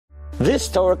This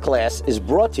Torah class is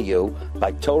brought to you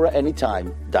by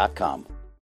TorahAnytime.com.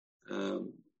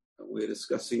 We're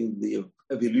discussing the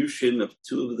evolution of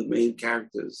two of the main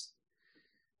characters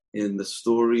in the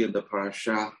story and the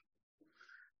parasha.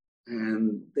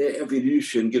 And their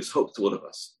evolution gives hope to all of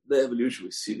us. Their evolution,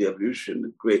 we see the evolution,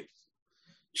 the great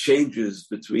changes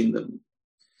between them.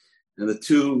 And the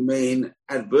two main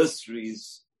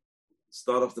adversaries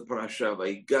start off the parasha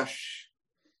by Vayigash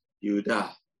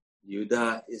Yehuda.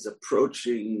 Yehuda is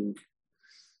approaching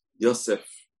Yosef.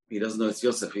 He doesn't know it's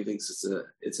Yosef. He thinks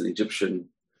it's an Egyptian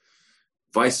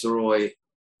viceroy.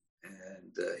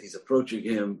 And he's approaching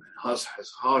him, has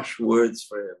harsh words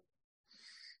for him,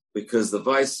 because the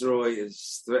viceroy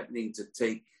is threatening to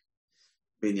take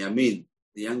Binyamin,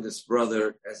 the youngest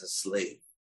brother, as a slave.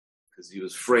 Because he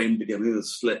was framed, Binyamin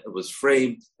was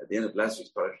framed at the end of last week's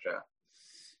parasha.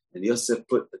 And Yosef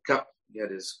put the cup, he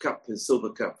had his cup, his silver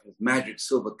cup, his magic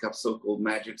silver cup, so-called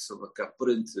magic silver cup, put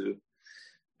into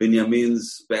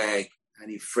Binyamin's bag,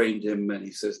 and he framed him, and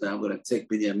he says, now I'm going to take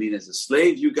Binyamin as a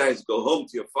slave. You guys go home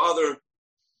to your father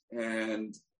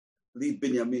and leave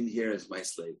Binyamin here as my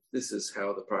slave. This is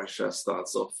how the parasha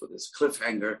starts off with this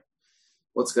cliffhanger.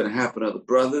 What's going to happen are the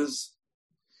brothers,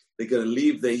 they're going to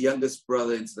leave their youngest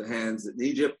brother into the hands in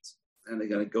Egypt, and they're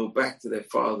going to go back to their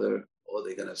father, or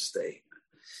they're going to stay.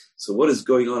 So what is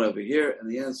going on over here? And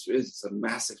the answer is it's a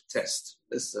massive test.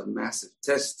 This is a massive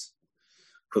test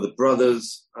for the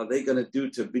brothers. Are they going to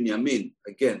do to Binyamin?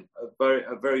 Again,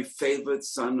 a very favored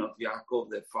son of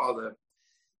Yaakov, their father.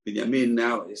 Binyamin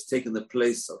now is taking the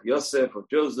place of Yosef, of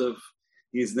Joseph.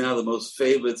 He is now the most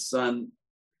favored son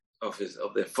of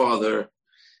their father.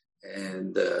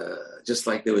 And just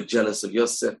like they were jealous of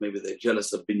Yosef, maybe they're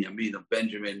jealous of Binyamin, of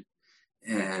Benjamin.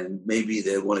 And maybe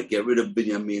they want to get rid of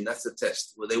Binyamin. That's the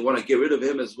test. Well, they want to get rid of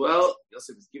him as well.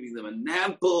 Yosef is giving them an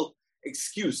ample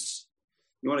excuse.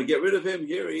 You want to get rid of him?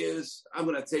 Here he is. I'm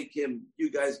going to take him.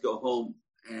 You guys go home,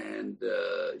 and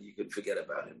you can forget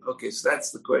about him. Okay, so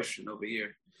that's the question over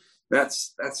here.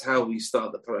 That's how we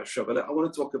start the parasha. But I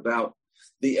want to talk about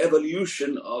the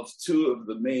evolution of two of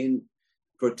the main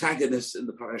protagonists in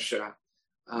the parasha,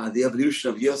 the evolution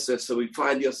of Yosef. So we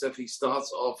find Yosef, he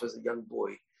starts off as a young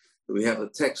boy. We have a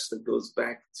text that goes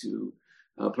back to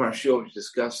parasha, which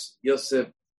discuss Yosef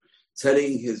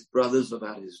telling his brothers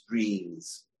about his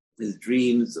dreams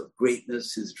of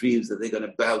greatness, his dreams that they're going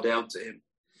to bow down to him.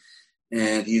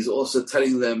 And he's also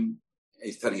telling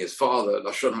his father,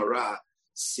 Lashon Hara,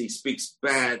 he speaks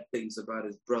bad things about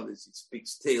his brothers. He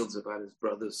speaks tales about his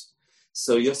brothers.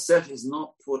 So Yosef is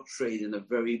not portrayed in a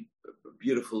very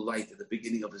beautiful light at the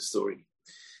beginning of his story.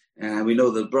 And we know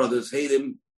the brothers hate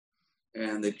him,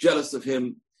 and they're jealous of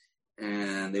him,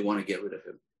 and they want to get rid of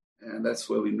him. And that's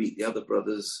where we meet the other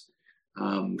brothers.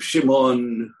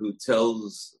 Shimon, who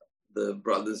tells the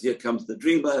brothers, here comes the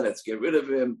dreamer, let's get rid of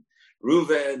him.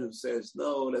 Reuven, who says,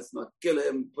 no, let's not kill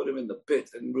him, put him in the pit.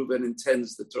 And Reuven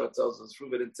intends, the Torah tells us,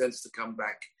 Reuven intends to come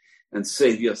back and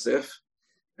save Yosef.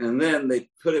 And then they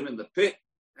put him in the pit,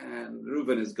 and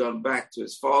Reuven has gone back to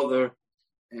his father.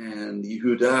 And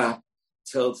Yehuda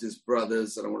tells his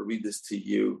brothers, and I want to read this to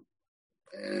you.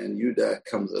 And Yehuda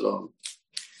comes along,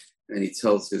 and he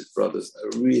tells his brothers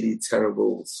a really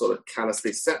terrible sort of callous.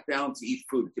 They sat down to eat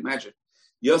food. Imagine,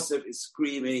 Yosef is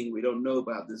screaming. We don't know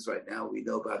about this right now. We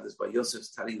know about this, but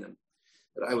Yosef's telling them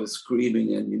that I was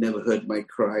screaming and you never heard my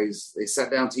cries. They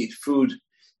sat down to eat food.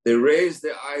 They raised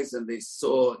their eyes and they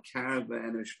saw a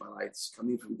caravan of Ishmaelites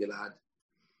coming from Gilad.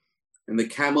 And the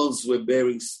camels were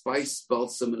bearing spice,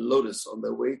 balsam, and lotus on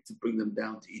their way to bring them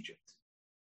down to Egypt.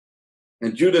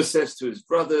 And Judah says to his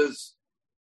brothers,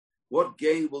 what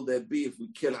gain will there be if we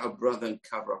kill our brother and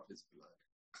cover up his blood?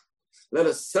 Let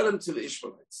us sell him to the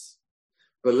Ishmaelites,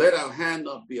 but let our hand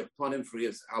not be upon him, for he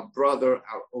is our brother,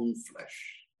 our own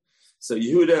flesh. So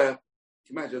Yehuda,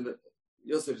 imagine that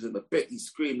Yosef is in the pit, he's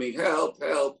screaming, help,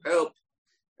 help, help.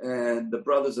 And the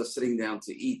brothers are sitting down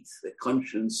to eat. Their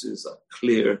consciences are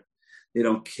clear. They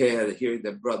don't care. They're hearing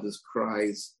their brothers'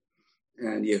 cries.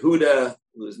 And Yehuda,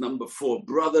 who is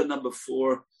brother number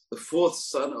 4, the 4th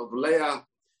son of Leah,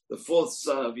 the 4th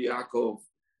son of Yaakov,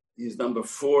 he's number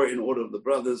 4 in order of the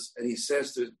brothers. And he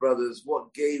says to his brothers,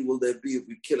 what gain will there be if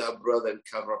we kill our brother and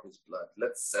cover up his blood?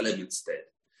 Let's sell him instead.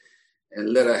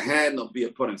 And let our hand not be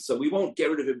upon him. So we won't get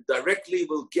rid of him directly,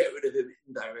 we'll get rid of him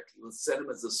indirectly. We'll sell him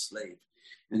as a slave.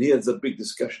 And here's a big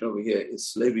discussion over here. Is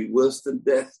slavery worse than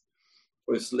death?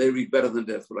 Or is slavery better than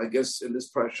death? Well, I guess in this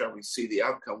parasha we see the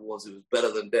outcome was it was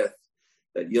better than death,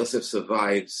 that Yosef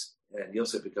survives and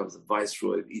Yosef becomes the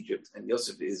viceroy of Egypt. And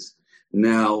Yosef is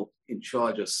now in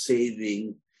charge of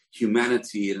saving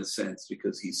humanity in a sense,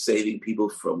 because he's saving people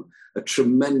from a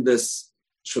tremendous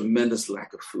tremendous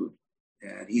lack of food.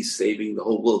 And he's saving the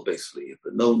whole world, basically,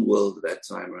 the known world at that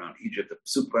time around Egypt, the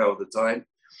superpower of the time.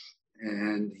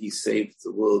 And he saved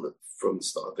the world from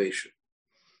starvation.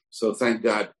 So thank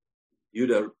God,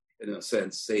 Yehuda, in a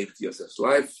sense, saved Yosef's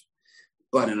life,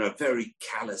 but in a very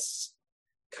callous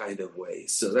kind of way.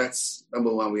 So that's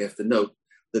number one, we have to note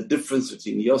the difference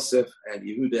between Yosef and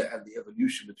Yehuda and the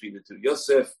evolution between the two.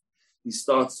 Yosef, he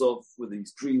starts off with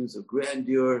these dreams of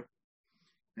grandeur,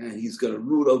 and he's going to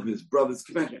rule over his brothers.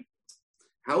 Can you imagine?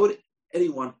 How would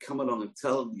anyone come along and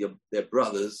tell their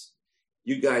brothers,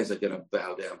 you guys are going to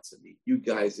bow down to me. You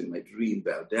guys in my dream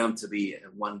bow down to me,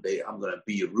 and one day I'm going to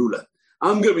be a ruler.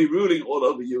 I'm going to be ruling all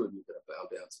over you, and you're going to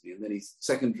bow down to me. And then his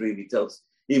second dream, he tells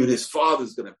even his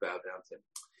father's going to bow down to him.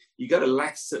 You got to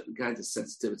lack certain kinds of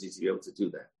sensitivity to be able to do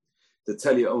that. To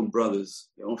tell your own brothers,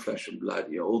 your own flesh and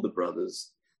blood, your older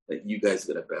brothers, that you guys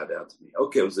are going to bow down to me.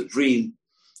 Okay, it was a dream.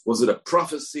 Was it a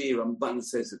prophecy? Ramban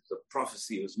says it was a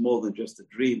prophecy. It was more than just a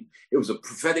dream. It was a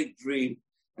prophetic dream.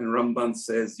 And Ramban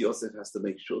says Yosef has to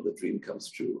make sure the dream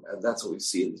comes true. And that's what we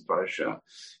see in this parasha.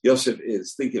 Yosef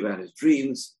is thinking about his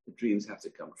dreams. The dreams have to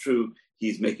come true.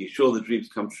 He's making sure the dreams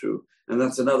come true. And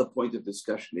that's another point of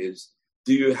discussion is,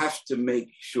 do you have to make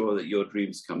sure that your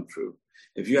dreams come true?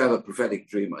 If you have a prophetic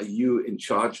dream, are you in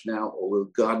charge now, or will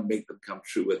God make them come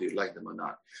true, whether you like them or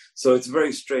not? So it's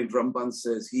very strange. Ramban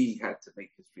says he had to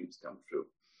make his dreams come true.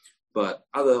 But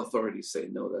other authorities say,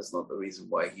 no, that's not the reason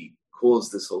why he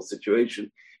caused this whole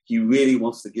situation. He really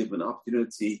wants to give an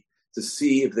opportunity to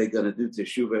see if they're going to do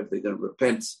teshuvah, if they're going to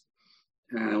repent.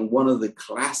 And one of the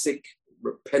classic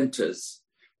repenters,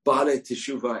 Baalei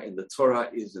Teshuvah in the Torah,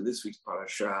 is in this week's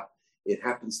parasha. It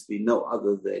happens to be no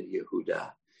other than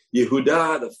Yehuda.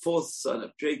 Yehuda, the fourth son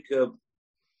of Jacob,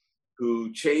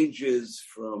 who changes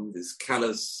from this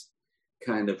callous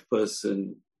kind of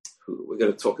person, who we're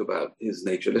going to talk about his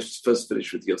nature. Let's first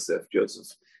finish with Joseph,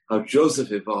 how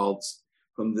Joseph evolves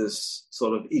from this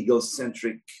sort of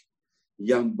egocentric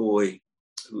young boy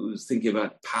who's thinking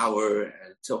about power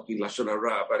and talking Lashon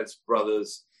Hara about his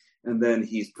brothers. And then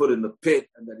he's put in the pit,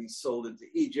 and then he's sold into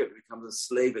Egypt, becomes a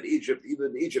slave in Egypt. Even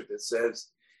in Egypt, it says,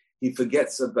 he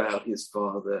forgets about his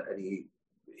father, and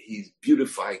he's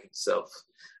beautifying himself.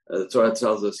 The Torah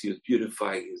tells us he was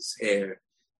beautifying his hair,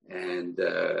 and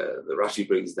the Rashi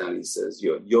brings down, he says,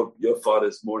 your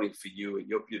father's mourning for you, and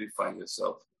you're beautifying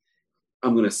yourself.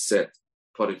 I'm going to set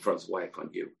Potiphar's wife on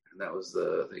you. And that was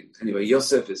the thing. Anyway,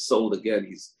 Yosef is sold again.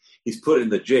 He's put in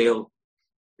the jail,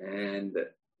 and the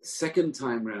second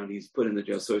time round, he's put in the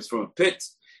jail. So he's from a pit.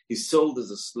 He's sold as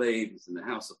a slave. He's in the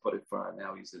house of Potiphar.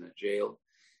 Now he's in a jail.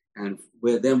 And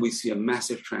where then we see a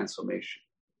massive transformation.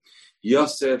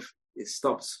 Yosef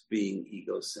stops being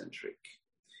egocentric.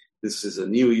 This is a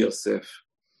new Yosef.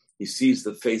 He sees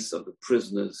the face of the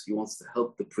prisoners. He wants to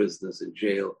help the prisoners in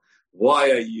jail.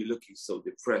 Why are you looking so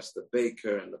depressed? The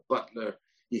baker and the butler.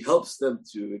 He helps them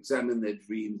to examine their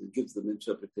dreams and gives them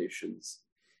interpretations.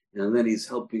 And then he's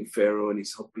helping Pharaoh, and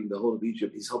he's helping the whole of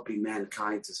Egypt. He's helping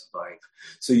mankind to survive.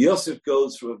 So Yosef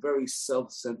goes from a very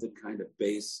self-centered kind of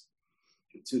base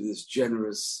to this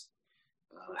generous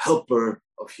helper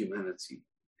of humanity.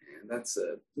 And that's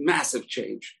a massive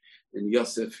change. And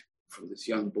Yosef, from this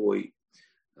young boy,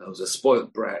 was a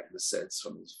spoiled brat in a sense.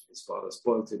 From his father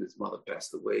spoiled him. His mother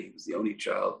passed away. He was the only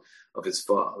child of his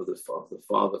father, the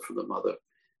father from the mother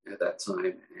at that time,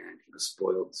 and he was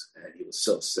spoiled, and he was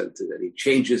self-centered, and he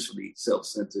changes from being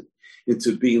self-centered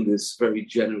into being this very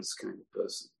generous kind of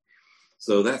person.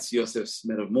 So that's Yosef's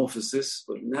metamorphosis.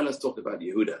 But now let's talk about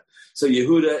Yehuda. So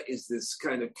Yehuda is this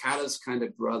kind of callous kind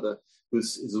of brother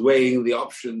who's weighing the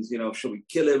options. Should we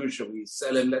kill him? Should we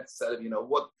sell him? Let's sell him.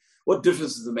 What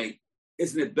difference does it make?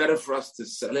 Isn't it better for us to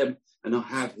sell him and not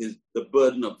have the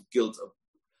burden of guilt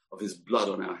of his blood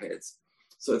on our heads?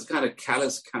 So it's kind of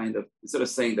callous, kind of, instead of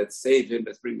saying, let's save him,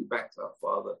 let's bring him back to our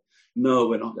father. No,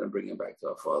 we're not going to bring him back to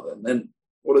our father. And then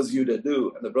what does Yehuda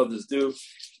do? And the brothers do?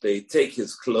 They take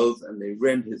his clothes and they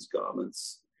rend his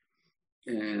garments,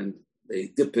 and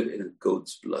they dip it in a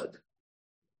goat's blood.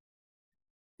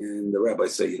 And the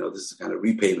rabbis say, this is a kind of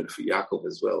repayment for Yaakov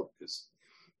as well, because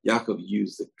Yaakov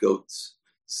used the goat's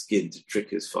skin to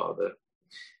trick his father,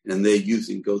 and they're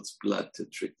using goat's blood to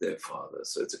trick their father.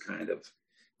 So it's a kind of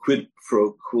quid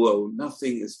pro quo.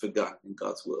 Nothing is forgotten in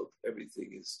God's world.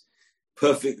 Everything is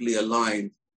perfectly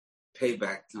aligned.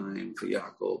 Payback time for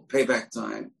Yaakov. Payback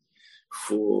time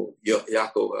for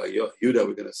Yaakov. Yehuda,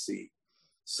 we're going to see.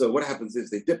 So what happens is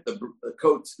they dip the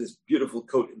coat, this beautiful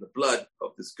coat, in the blood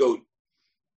of this goat,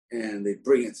 and they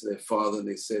bring it to their father, and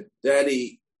they said,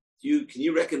 Daddy, can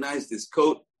you recognize this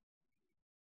coat?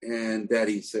 And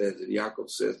Daddy says, and Yaakov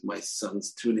says, my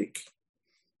son's tunic.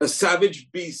 A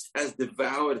savage beast has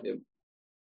devoured him.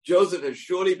 Joseph has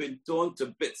surely been torn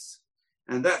to bits.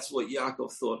 And that's what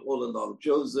Yaakov thought all along.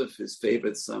 Joseph, his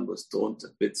favorite son, was torn to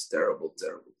bits. Terrible,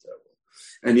 terrible, terrible.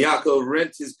 And Yaakov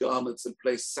rent his garments and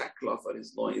placed sackcloth on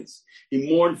his loins. He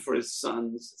mourned for his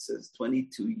sons. It says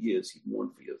 22 years he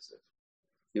mourned for Joseph.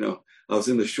 You know, I was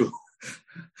in the shul,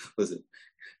 was it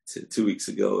 2 weeks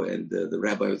ago, and the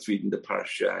rabbi was reading the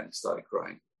parasha and he started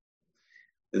crying.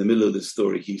 In the middle of the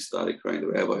story, he started crying. The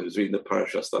rabbi who was reading the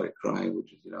parasha started crying,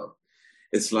 which is, you know,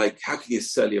 it's like, how can you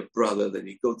sell your brother? Then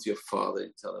you go to your father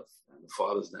and tell him, and the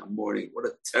father's now mourning. What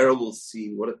a terrible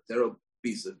scene. What a terrible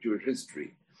piece of Jewish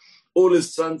history. All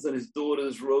his sons and his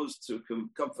daughters rose to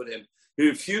comfort him. He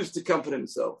refused to comfort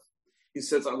himself. He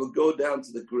says, I will go down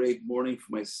to the grave mourning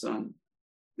for my son.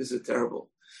 This is terrible.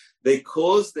 They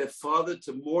caused their father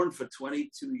to mourn for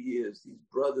 22 years. These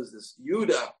brothers, this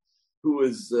Judah, who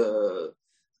was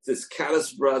this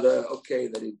callous brother, okay,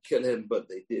 they didn't kill him, but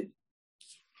they did.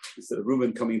 Instead of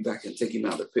Reuben coming back and taking him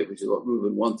out of the pit, which is what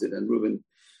Reuben wanted, and Reuben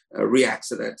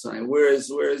reacts at that time. Where is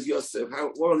Yosef?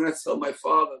 What am I going to tell my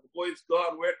father? The boy's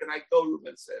gone. Where can I go?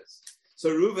 Reuben says.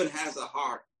 So Reuben has a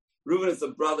heart. Reuben is the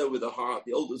brother with a heart,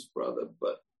 the oldest brother,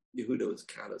 but Yehuda was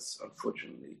callous,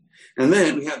 unfortunately. And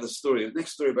then we have the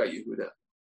next story about Yehuda.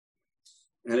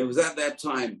 And it was at that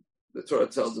time, the Torah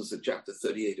tells us in chapter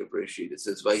 38 of Bereshit, it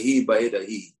says, Vahi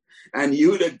Ba'edahi. And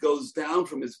Yehuda goes down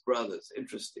from his brothers.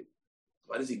 Interesting.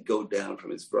 Why does he go down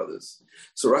from his brothers?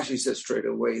 So Rashi says straight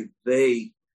away,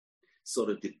 they sort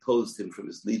of deposed him from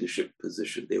his leadership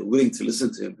position. They were willing to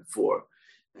listen to him before.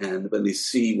 And when they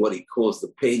see what he caused,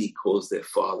 the pain he caused their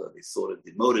father, they sort of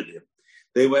demoted him.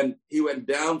 He went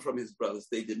down from his brothers.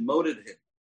 They demoted him.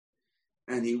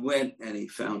 And he went and he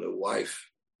found a wife.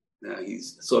 Now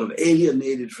he's sort of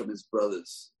alienated from his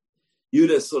brothers.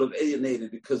 Judah is sort of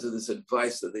alienated because of this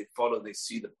advice that they follow. They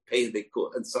see the pain they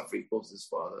cause and suffering caused his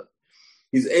father.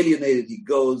 He's alienated. He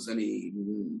goes and he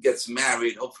gets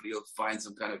married. Hopefully he'll find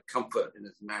some kind of comfort in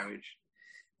his marriage.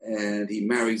 And he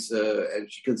marries her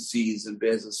and she conceives and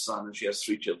bears a son. And she has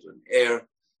 3 children,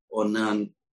 Onan,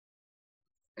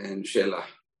 and Shelah.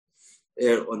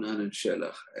 Onan and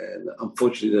Shelah. And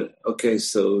unfortunately,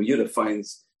 so Judah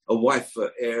finds a wife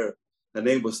for Her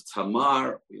name was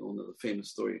Tamar. We all know the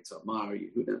famous story of Tamar,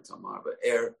 Yehuda and Tamar. But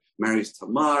marries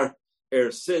Tamar.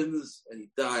 Sins and he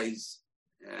dies.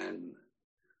 And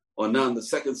Onan, the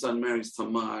second son, marries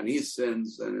Tamar and he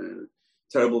sins. And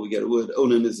terrible, we get a word,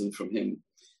 onanism from him.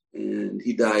 And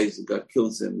he dies and God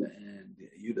kills him. And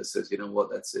Yehuda says, you know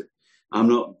what, that's it. I'm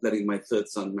not letting my third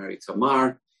son marry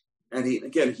Tamar. And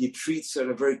he treats her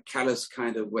in a very callous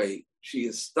kind of way. She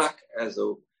is stuck as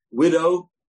a widow.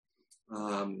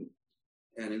 And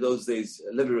in those days,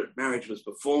 a levirate marriage was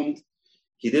performed.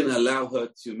 He didn't allow her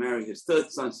to marry his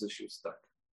third son, so she was stuck.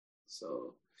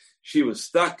 So she was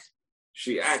stuck.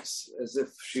 She acts as if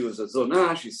she was a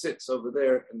zonah. She sits over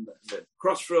there in the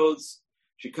crossroads.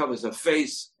 She covers her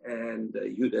face, and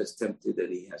Yehuda is tempted,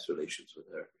 and he has relations with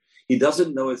her. He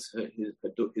doesn't know it's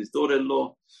his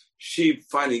daughter-in-law. She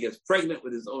finally gets pregnant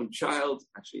with his own child,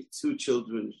 actually 2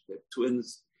 children, they're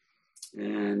twins.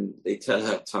 And they tell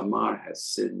her Tamar has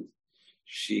sinned.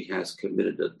 She has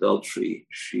committed adultery.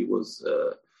 She was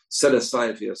set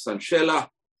aside for your son Shelah,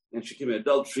 and she committed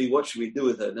adultery. What should we do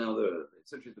with her? Now,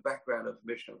 essentially the background of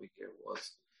the mission over here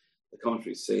was, the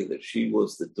commentaries say that she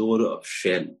was the daughter of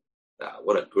Shem.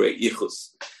 What a great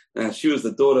yichus. She was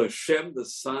the daughter of Shem, the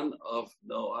son of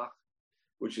Noah,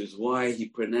 which is why he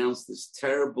pronounced this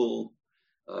terrible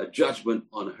judgment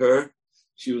on her.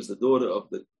 She was the daughter of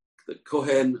the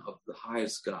Kohen of the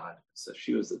highest God. So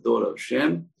she was the daughter of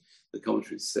Shem, the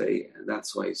commentaries say, and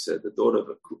that's why he said the daughter of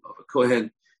a Kohen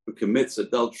who commits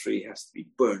adultery has to be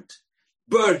burnt.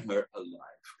 Burn her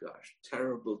alive. Gosh,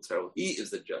 terrible, terrible. He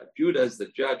is the judge. Judah is the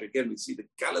judge. Again, we see the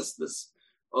callousness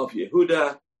of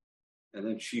Yehuda. And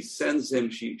then she sends him,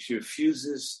 she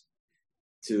refuses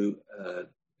to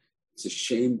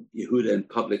shame Yehuda in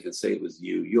public and say it was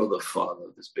you. You're the father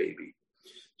of this baby.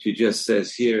 She just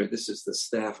says, here, this is the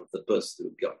staff of the person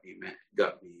who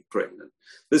got me pregnant.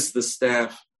 This is the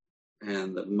staff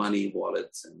and the money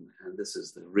wallet, and this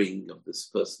is the ring of this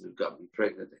person who got me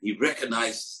pregnant. He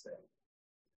recognizes them.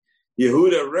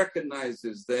 Yehuda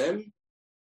recognizes them,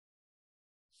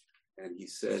 and he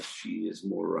says, she is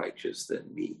more righteous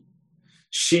than me.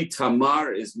 She,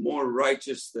 Tamar, is more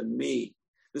righteous than me.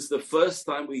 This is the first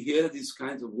time we hear these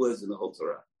kinds of words in the whole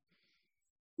Torah.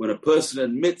 When a person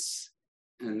admits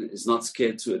and is not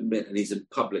scared to admit, and he's in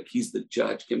public, he's the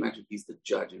judge. Can you imagine he's the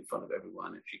judge in front of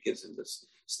everyone? If she gives him this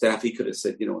staff, he could have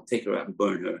said, take her out and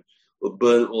burn her, or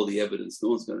burn all the evidence. No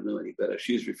one's going to know any better.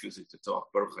 She's refusing to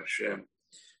talk. Baruch Hashem.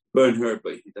 burn her,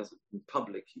 but he doesn't. In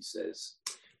public, he says,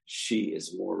 she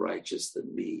is more righteous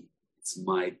than me. It's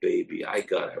my baby. I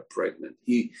got her pregnant.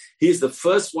 He's the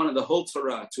first one in the whole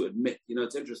Torah to admit.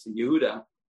 It's interesting. Yehuda,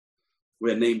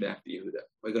 we're named after Yehuda.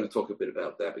 We're going to talk a bit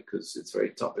about that because it's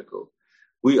very topical.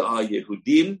 We are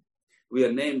Yehudim. We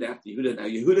are named after Yehuda. Now,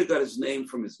 Yehuda got his name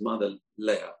from his mother,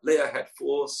 Leah. Leah had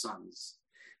 4 sons.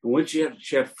 And when she had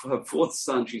her 4th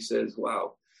son, she says,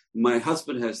 wow, my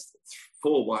husband has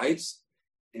 4 wives,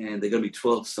 and they're going to be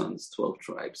 12 sons, 12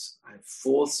 tribes. I have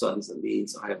 4 sons. That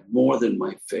means I have more than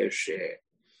my fair share.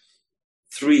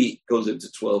 3 goes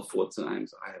into 12 4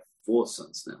 times. I have 4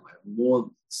 sons now. I have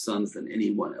more sons than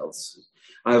anyone else.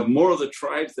 I have more of the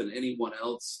tribes than anyone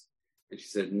else. And she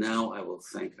said, now I will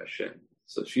thank Hashem.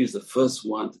 So she's the first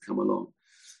one to come along.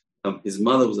 His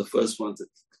mother was the first one to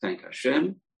thank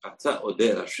Hashem. Ata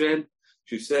Oder Hashem.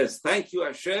 She says, thank you,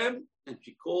 Hashem. And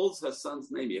she calls her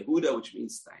son's name Yehuda, which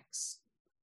means thanks.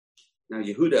 Now,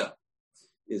 Yehuda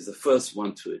is the first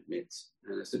one to admit.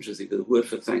 And it's interesting because the word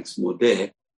for thanks,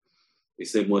 modeh, we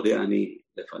say modeh ani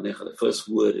lefanecha. The first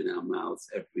word in our mouths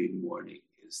every morning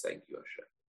is thank you, Hashem.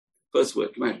 First word,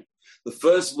 imagine. The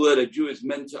first word a Jew is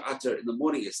meant to utter in the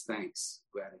morning is thanks,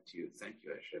 gratitude. Thank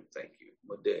you, Hashem. Thank you,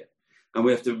 modeh. And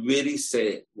we have to really say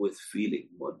it with feeling.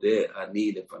 Modeh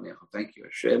ani lefanecha. Thank you,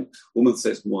 Hashem. Woman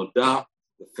says modah.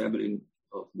 The feminine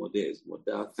of modeh is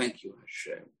modah. Thank you,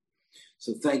 Hashem.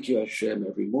 So thank you, Hashem,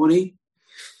 every morning.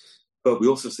 But we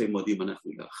also say modim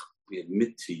anachnu lach. We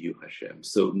admit to you, Hashem.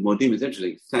 So modim is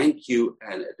interesting. Thank you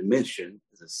and admission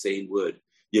is the same word.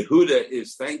 Yehuda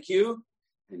is thank you,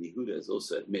 and Yehuda is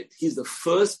also admit. He's the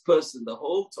first person in the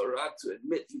whole Torah to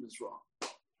admit he was wrong.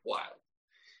 Wow.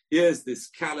 Here's this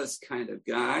callous kind of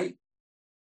guy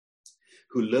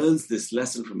who learns this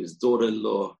lesson from his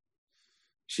daughter-in-law.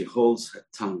 She holds her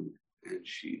tongue and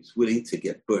she's willing to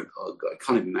get burnt. Oh God, I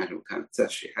can't even imagine what kind of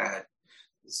test she had.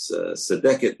 This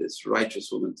Sedeket, this righteous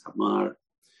woman, Tamar,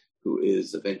 who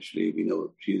is eventually, we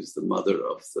know she's the mother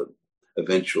of the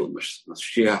eventual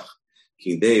Mashiach,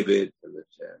 King David, and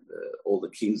all the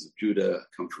kings of Judah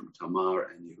come from Tamar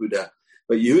and Yehuda.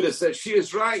 But Yehuda says, she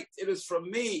is right. It is from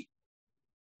me.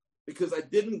 Because I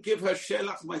didn't give her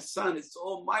Shelach, my son. It's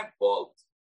all my fault.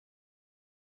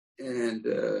 And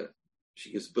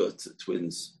she gives birth to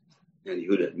twins and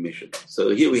Yehuda admission. So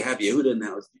here we have Yehuda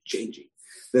now is changing.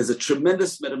 There's a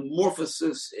tremendous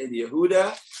metamorphosis in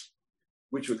Yehuda,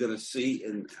 which we're going to see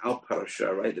in our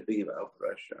parasha, right? The beginning of our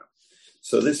parasha.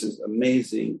 So this is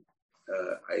amazing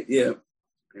idea.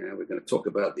 And we're going to talk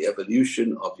about the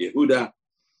evolution of Yehuda.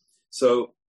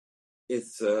 So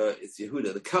it's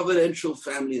Yehuda. The covenantal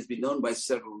family has been known by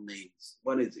several names.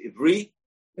 One is Ivri,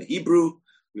 the Hebrew.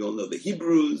 We all know the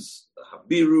Hebrews, the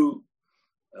Habiru,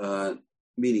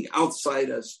 meaning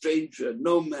outsider, stranger,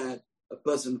 nomad, a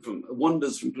person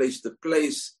wanders from place to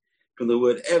place. From the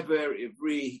word ever,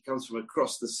 Ivri, he comes from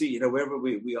across the sea. Wherever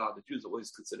we are, the Jews are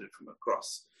always considered from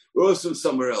across. We're always from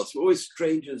somewhere else. We're always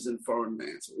strangers in foreign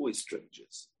lands. We're always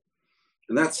strangers.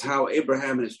 And that's how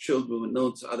Abraham and his children were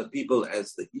known to other people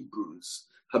as the Hebrews,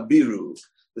 Habiru.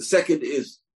 The second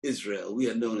is Israel. We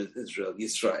are known as Israel,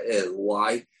 Yisrael.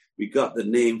 Why? We got the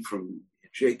name from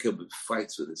Jacob, who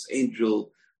fights with this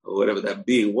angel, or whatever that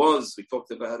being was. We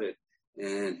talked about it.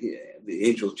 And the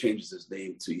angel changes his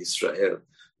name to Yisrael.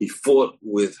 He fought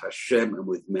with Hashem and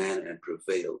with man and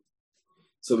prevailed.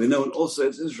 So we're known also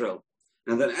as Israel.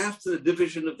 And then after the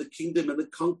division of the kingdom and the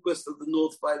conquest of the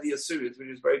north by the Assyrians, which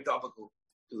is very topical,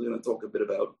 because we're going to talk a bit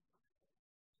about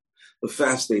the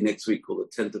fast day next week called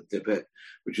the 10th of Tebet,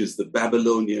 which is the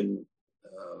Babylonian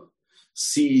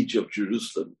siege of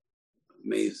Jerusalem.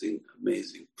 Amazing,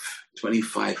 amazing.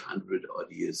 2,500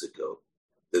 odd years ago,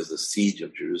 there's a siege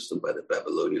of Jerusalem by the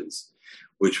Babylonians,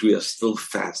 which we are still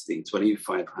fasting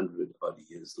 2,500 odd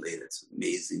years later. It's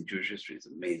amazing. Jewish history is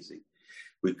amazing.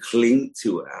 We cling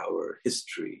to our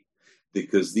history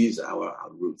because these are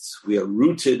our roots. We are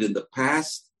rooted in the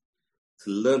past to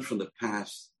learn from the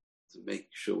past to make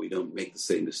sure we don't make the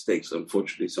same mistakes.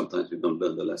 Unfortunately, sometimes we don't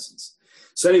learn the lessons.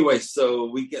 So anyway, so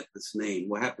we get this name.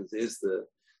 What happens is the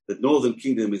northern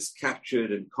kingdom is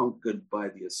captured and conquered by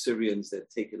the Assyrians. They're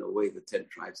taken away. The 10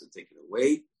 tribes are taken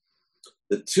away.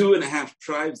 The 2.5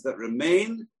 tribes that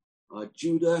remain are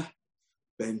Judah,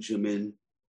 Benjamin,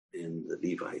 and the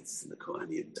Levites, and the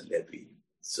Kohanim, the Levi.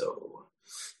 So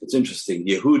it's interesting.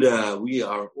 Yehuda, we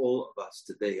are, all of us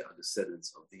today are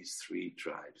descendants of these 3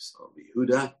 tribes of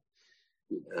Yehuda,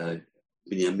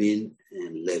 Benjamin,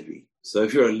 and Levi. So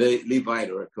if you're a Levite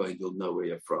or a Kohen, you'll know where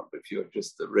you're from. But if you're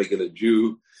just a regular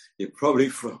Jew, you're probably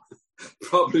from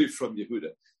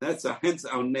Yehuda. Hence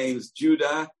our names.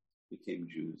 Judah became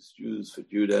Jews. Jews for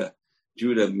Judah,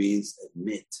 Judah means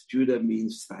admit. Judah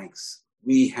means thanks.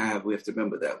 We have to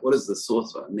remember that. What is the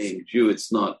source of our name? Jew.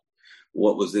 It's not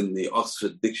what was in the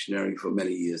Oxford Dictionary for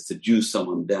many years, to Jew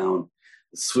someone down,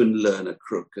 a swindler and a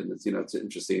crook. And it's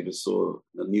interesting. I just saw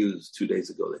the news 2 days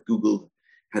ago that Google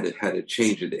had to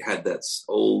change it. They had that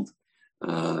old,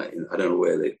 I don't know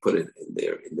where they put it in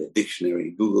their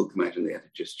dictionary. Google, imagine they had to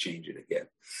just change it again.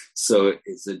 So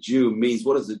it's a Jew means,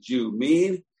 what does a Jew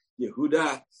mean?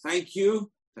 Yehuda, thank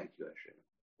you. Thank you, Hashem.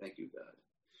 Thank you, God.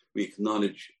 We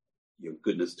acknowledge your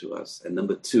goodness to us. And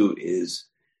number 2 is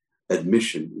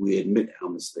admission. We admit our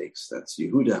mistakes. That's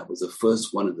Yehuda was the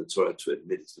first one in the Torah to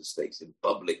admit his mistakes in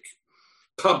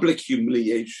public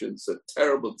humiliation. So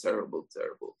terrible, terrible,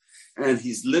 terrible. And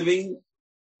he's living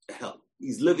hell.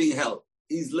 He's living hell.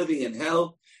 He's living in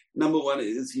hell. Number 1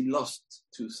 is he lost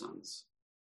 2 sons.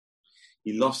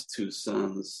 He lost 2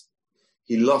 sons.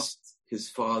 He lost his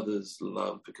father's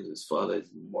love because his father is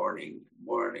mourning.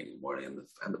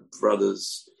 And the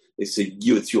brothers, they say,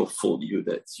 it's your fault,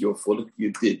 that's your fault. Look,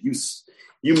 you did.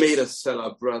 You made us sell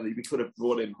our brother. We could have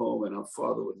brought him home and our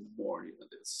father would mourn.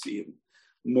 They'd see him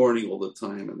mourning all the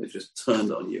time. And they just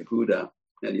turned on Yehuda.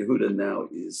 And Yehuda now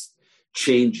is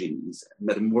changing. He's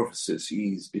metamorphosis.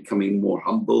 He's becoming more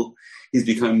humble. He's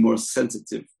becoming more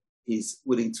sensitive. He's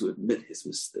willing to admit his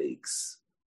mistakes.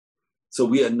 So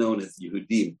we are known as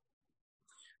Yehudim.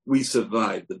 We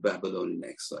survived the Babylonian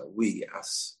exile. We,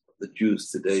 us, the Jews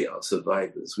today, are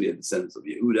survivors. We are descendants of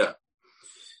Yehuda.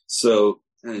 So,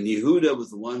 and Yehuda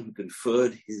was the one who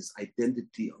conferred his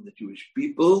identity on the Jewish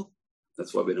people.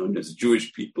 That's why we're known as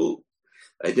Jewish people.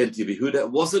 Identity of Yehuda.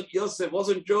 It wasn't Yosef, it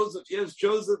wasn't Joseph. Yes,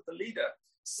 Joseph, the leader.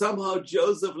 Somehow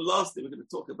Joseph lost it. We're going to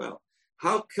talk about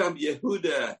how come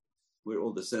Yehuda, we're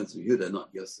all descendants of Yehuda, not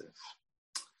Yosef.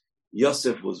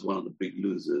 Yosef was one of the big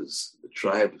losers. The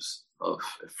tribes of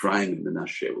Ephraim and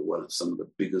Manasseh were one of some of the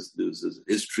biggest losers in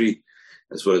history,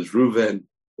 as well as Reuven.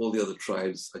 All the other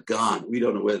tribes are gone. We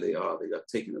don't know where they are. They got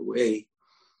taken away.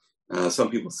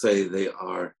 Some people say they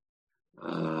are.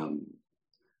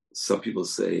 Some people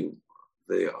say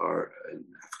they are in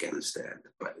Afghanistan.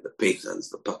 The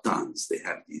Pathans, the Pathans. They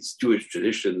have these Jewish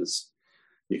traditions.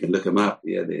 You can look them up.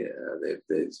 Yeah,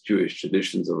 there's Jewish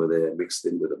traditions over there mixed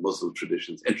in with the Muslim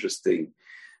traditions. Interesting.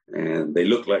 And they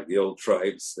look like the old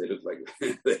tribes. They look like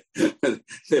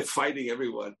they're fighting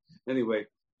everyone. Anyway,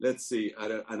 let's see. I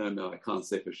don't know. I can't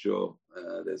say for sure.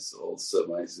 There's all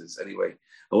surmises. Anyway,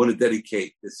 I want to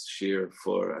dedicate this shir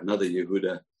for another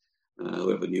Yehuda.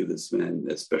 Whoever knew this man,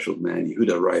 a special man,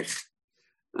 Yehuda Reich,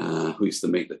 who used to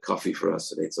make the coffee for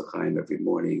us at Eitz Chaim every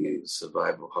morning. And he was a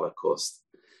survivor of Holocaust.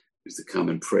 He used to come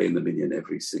and pray in the minyan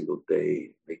every single day,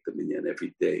 make the minyan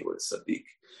every day with Sadiq.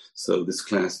 So this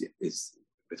class is,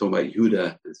 we're talking about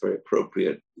Yehuda. It's very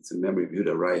appropriate. It's in memory of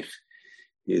Yehuda Reich.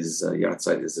 His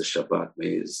yahrzeit is the Shabbat,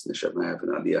 may his neshama have an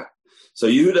aliyah. So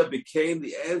Yehuda became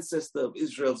the ancestor of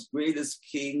Israel's greatest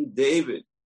king, David.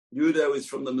 Yehuda is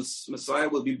from the Messiah,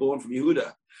 will be born from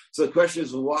Yehuda. So the question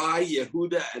is, why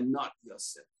Yehuda and not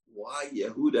Yosef? Why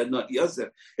Yehuda and not Yosef?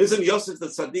 Isn't Yosef the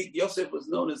Tzaddik? Yosef was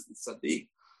known as the Tzaddik.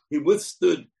 He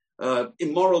withstood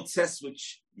immoral tests,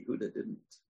 which Yehuda didn't.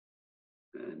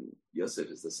 And Yosef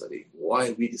is the Tzaddik. Why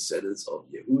are we descendants of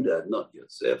Yehuda, not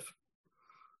Yosef?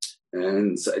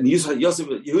 And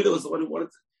Yehuda was the one who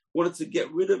wanted to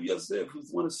get rid of Yosef, who's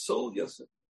the one who sold Yosef.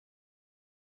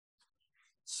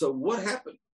 So what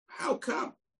happened? How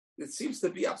come? It seems to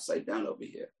be upside down over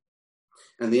here.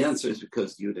 And the answer is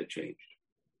because Yehuda changed.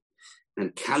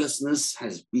 And callousness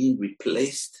has been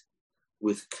replaced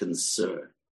with concern.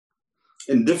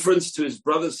 Indifference to his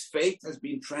brother's fate has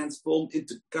been transformed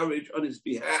into courage on his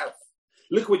behalf.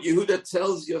 Look what Yehuda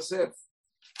tells Yosef.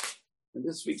 In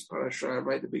this week's parasha,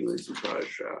 right at the beginning of this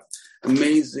parasha.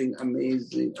 Amazing,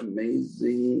 amazing,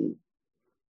 amazing.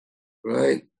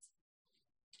 Right?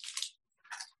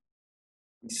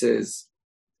 He says,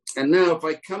 and now if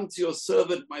I come to your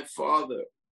servant, my father,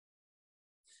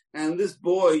 and this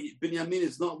boy, Binyamin,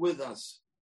 is not with us,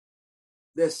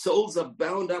 their souls are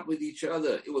bound up with each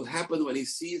other. It will happen when he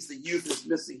sees the youth is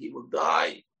missing, he will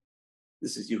die.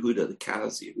 This is Yehuda, the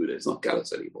callous Yehuda. It's not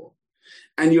callous anymore.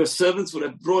 And your servants would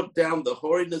have brought down the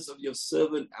holiness of your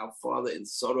servant, our father, in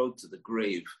sorrow to the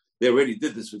grave. They already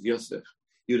did this with Yosef.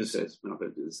 Yehuda says, we're not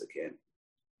going to do this again.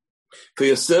 For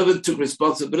your servant took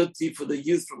responsibility for the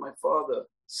youth from my father,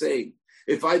 saying,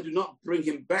 if I do not bring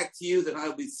him back to you, then I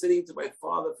will be sinning to my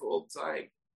father for all time.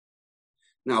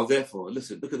 Now, therefore,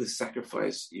 listen, look at the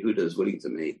sacrifice Yehuda is willing to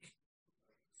make.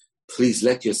 Please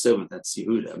let your servant, that's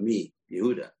Yehuda, me,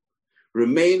 Yehuda,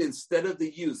 remain instead of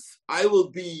the youth. I will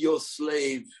be your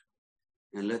slave,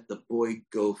 and let the boy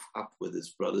go up with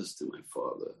his brothers to my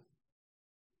father.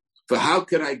 For how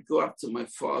can I go up to my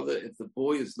father if the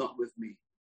boy is not with me?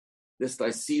 Lest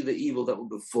I see the evil that will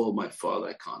befall my father.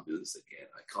 I can't do this again.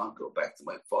 I can't go back to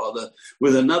my father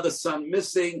with another son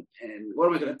missing. And what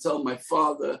am I going to tell my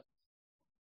father?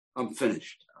 I'm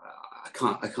finished. I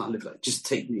can't live like that. Just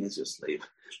take me as your slave.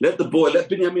 Let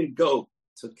Binyamin go.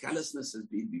 So callousness has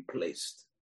been replaced.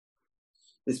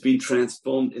 It's been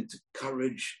transformed into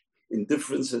courage.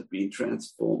 Indifference has been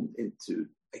transformed into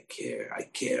I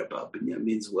care about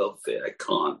Binyamin's welfare.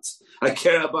 I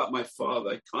care about my father.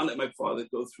 I can't let my father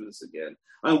go through this again.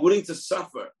 I'm willing to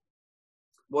suffer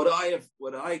what I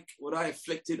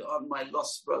afflicted on my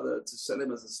lost brother to sell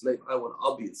him as a slave.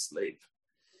 I'll be a slave.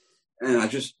 And I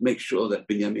just make sure that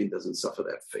Binyamin doesn't suffer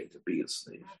that fate of being a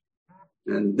slave.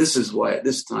 And this is why at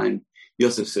this time,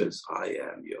 Yosef says, I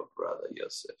am your brother,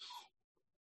 Yosef.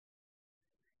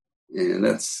 And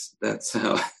that's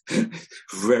how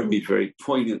very, very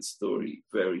poignant story,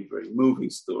 very, very moving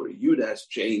story. Yehuda has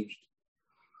changed.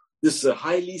 This is a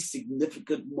highly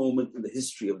significant moment in the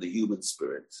history of the human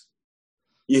spirit.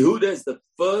 Yehuda is the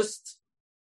first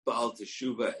Baal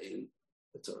Teshuvah in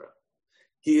the Torah.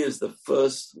 He is the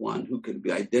first one who can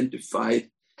be identified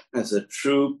as a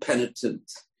true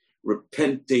penitent,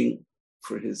 repenting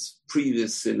for his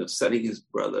previous sin of selling his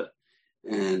brother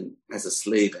and as a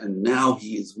slave, and now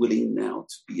he is willing now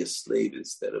to be a slave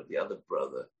instead of the other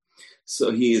brother. So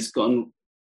he has gone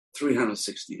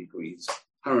 360 degrees,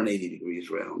 180 degrees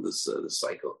around this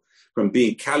cycle, from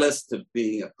being callous to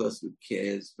being a person who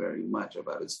cares very much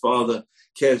about his father,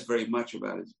 cares very much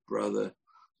about his brother,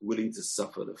 willing to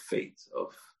suffer the fate of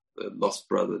the lost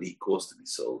brother that he caused to be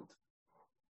sold.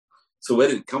 So where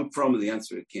did it come from? And the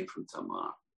answer, it came from Tamar.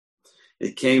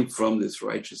 It came from this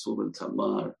righteous woman,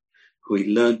 Tamar, who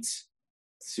he learned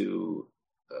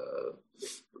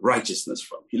righteousness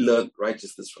from. He learned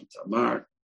righteousness from Tamar.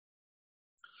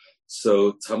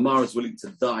 So Tamar is willing to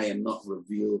die and not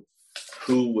reveal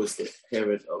who was the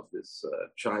parent of this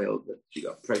child that she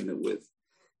got pregnant with.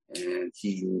 And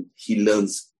he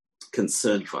learns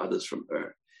concern for others from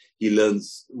her. He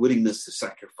learns willingness to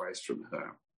sacrifice from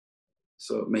her.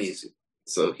 So amazing.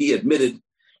 So he admitted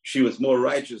she was more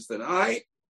righteous than I.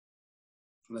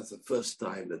 And that's the first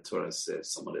time the Torah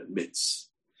says someone admits.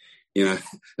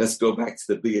 Let's go back to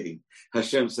the beginning.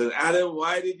 Hashem says, Adam,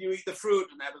 why did you eat the fruit?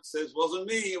 And Adam says, wasn't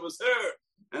me, it was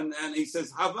her. And he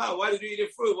says, Hava, why did you eat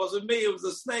the fruit? It wasn't me, it was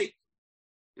the snake.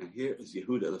 And here is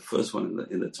Yehuda, the first one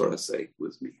in the Torah saying, it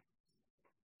was me.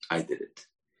 I did it.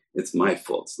 It's my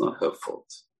fault, it's not her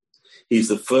fault. He's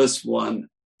the first one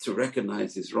to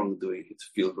recognize his wrongdoing, to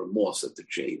feel remorse and to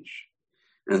change.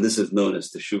 And this is known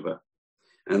as Teshuvah.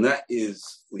 And that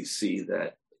is, we see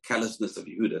that callousness of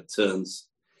Yehuda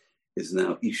is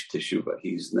now Ish Teshuvah.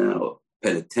 He's now a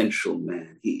penitential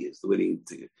man. He is willing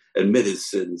to admit his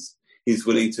sins. He's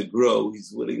willing to grow.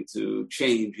 He's willing to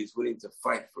change. He's willing to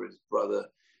fight for his brother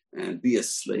and be a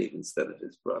slave instead of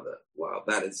his brother. Wow,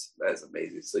 that is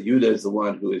amazing. So Yehuda is the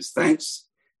one who is thanks,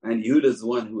 and Yehuda is the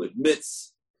one who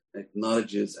admits,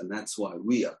 acknowledges, and that's why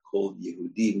we are called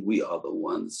Yehudim. We are the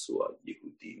ones who are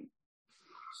Yehudim.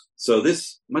 So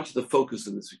much of the focus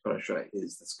in this parasha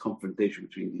is this confrontation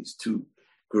between these two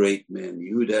great men,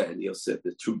 Yehuda and Yosef,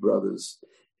 the two brothers.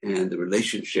 And the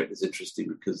relationship is interesting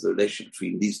because the relationship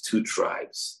between these two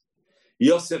tribes,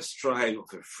 Yosef's tribe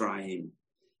of Ephraim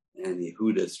and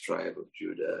Yehuda's tribe of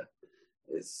Judah,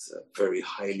 is a very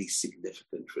highly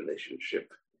significant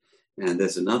relationship. And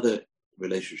there's another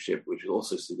relationship which is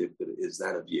also significant, is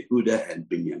that of Yehuda and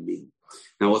Binyamin.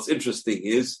 Now what's interesting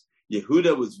is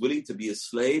Yehuda was willing to be a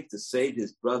slave to save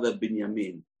his brother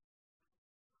Binyamin.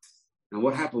 And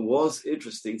what happened was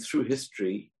interesting. Through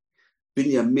history,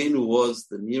 Binyamin was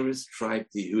the nearest tribe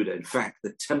to Yehuda. In fact,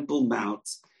 the Temple Mount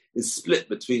is split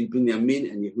between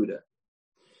Binyamin and Yehuda.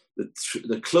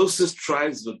 The closest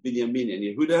tribes were Binyamin and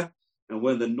Yehuda. And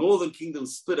when the northern kingdom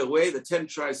split away, the 10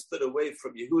 tribes split away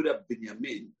from Yehuda,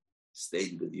 Binyamin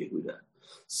stayed with Yehuda.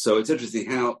 So it's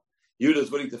interesting how Yehuda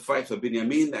is willing to fight for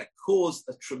Binyamin. That caused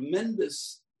a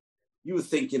tremendous, you would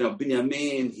think,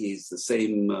 Binyamin, he's the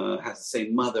same, has the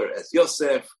same mother as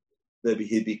Yosef. Maybe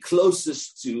he'd be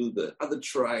closest to the other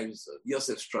tribes,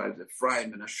 Yosef's tribes,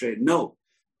 Ephraim and Asher. No,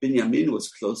 Binyamin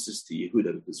was closest to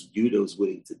Yehuda because Yehuda was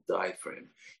willing to die for him.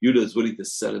 Yehuda was willing to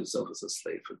sell himself as a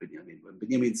slave for Binyamin. When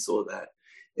Binyamin saw that,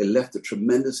 it left a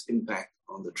tremendous impact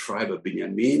on the tribe of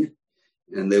Binyamin,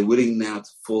 and they're willing now to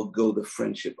forego the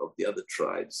friendship of the other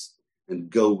tribes and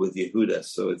go with Yehuda.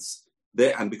 So it's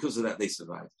there, and because of that, they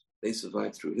survived. They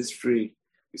survived through history.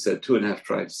 We said 2.5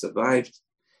 tribes survived,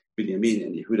 Binyamin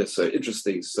and Yehuda. So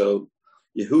interesting. So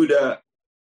Yehuda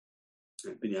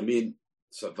and Binyamin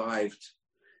survived,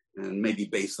 and maybe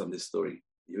based on this story,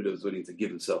 Yehuda was willing to give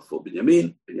himself for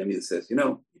Binyamin. Binyamin says,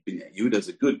 Yehuda is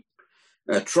a good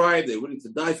tribe. They're willing to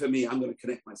die for me. I'm going to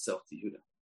connect myself to Yehuda.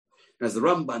 As the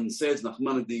Ramban says,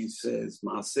 Nachmanides says,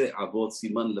 Maaseh avot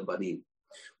siman lebanim.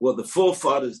 What the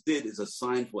forefathers did is a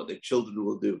sign for what their children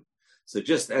will do. So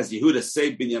just as Yehuda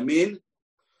saved Binyamin,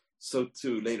 so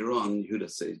too later on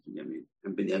Yehuda saves Binyamin.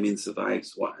 And Binyamin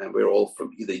survives. And we're all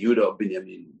from either Yehuda or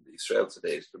Binyamin. Israel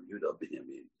today is from Yehuda or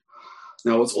Binyamin.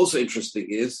 Now what's also interesting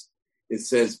is, it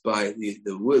says by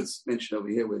the words mentioned over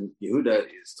here, when Yehuda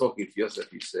is talking to Yosef,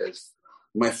 he says,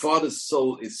 my father's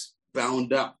soul is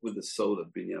bound up with the soul of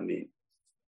Binyamin.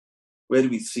 Where do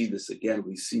we see this again?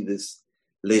 We see this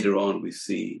later on. We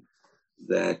see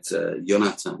that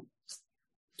Yonatan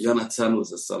was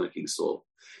the son of King Saul.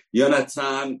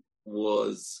 Yonatan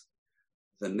was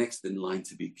the next in line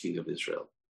to be king of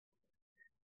Israel.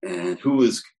 And who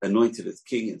was anointed as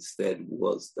king instead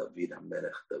was David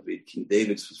HaMelech. King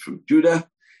David was from Judah,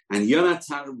 and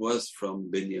Yonatan was from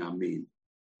Binyamin.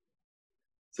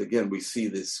 So again, we see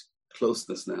this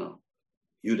closeness now.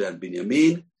 Judah and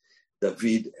Binyamin,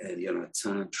 David and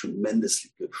Yonatan,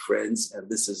 tremendously good friends. And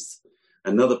this is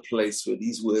another place where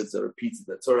these words are repeated.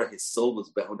 The Torah, his soul was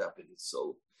bound up in his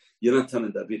soul. Yonatan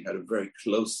and David had a very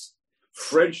close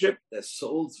friendship. Their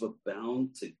souls were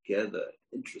bound together.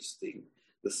 Interesting.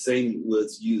 The same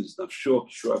words used. Nafsho,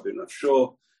 Kishra ben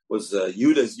Nafsho, was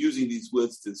Yudah's using these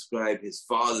words to describe his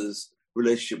father's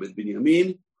relationship with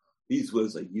Binyamin. These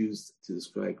words are used to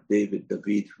describe David,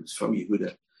 who's from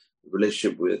Yehuda,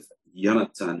 relationship with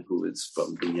Yonatan, who is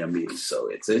from Binyamin. So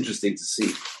it's interesting to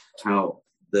see how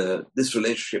this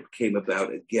relationship came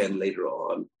about again later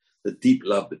on. The deep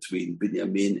love between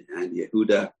Binyamin and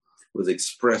Yehuda was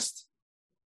expressed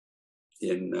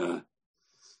in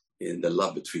the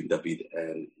love between David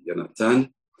and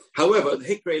Yonatan. However, the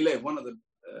Hikrei Lev, one of the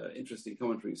interesting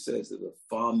commentaries, says there's a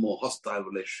far more hostile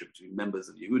relationship between members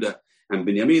of Yehuda and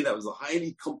Binyamin. That was a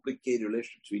highly complicated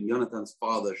relationship between Yonatan's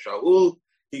father, Shaul,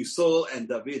 King Saul, and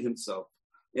David himself.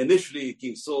 Initially,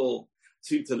 King Saul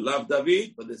seemed to love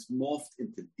David, but this morphed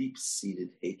into deep-seated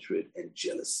hatred and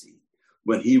jealousy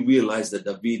when he realized that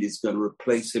David is going to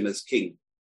replace him as king.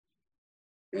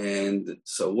 And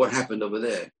so what happened over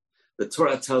there? The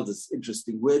Torah tells us,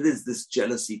 interesting, where does this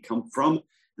jealousy come from?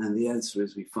 And the answer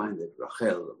is we find that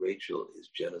Rachel, is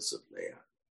jealous of Leah.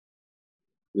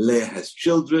 Leah has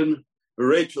children.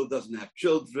 Rachel doesn't have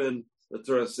children. The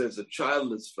Torah says a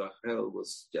childless Rachel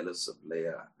was jealous of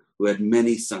Leah, who had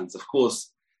many sons. Of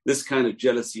course, this kind of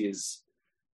jealousy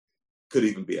could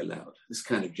even be allowed. This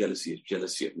kind of jealousy is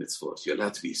jealousy of mitzvot. You're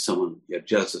allowed to be you're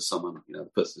jealous of someone, the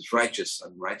person is righteous.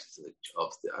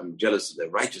 I'm jealous of their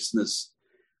righteousness.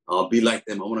 I'll be like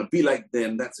them. I want to be like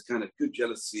them. That's a kind of good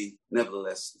jealousy.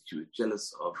 Nevertheless, she was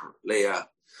jealous of Leah.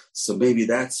 So maybe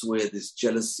that's where this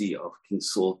jealousy of King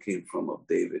Saul came from, of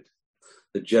David.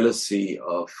 The jealousy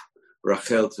of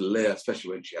Rachel to Leah,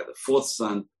 especially when she had a fourth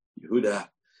son, Yehuda,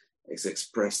 is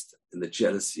expressed in the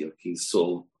jealousy of King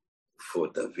Saul for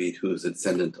David, who is a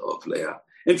descendant of Leah.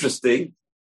 Interesting.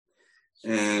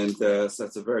 And so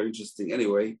that's a very interesting,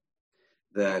 anyway,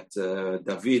 that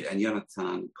David and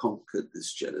Yonatan conquered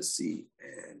this jealousy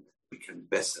and became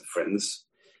best of friends.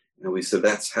 And we said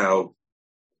that's how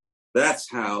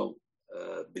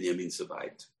Binyamin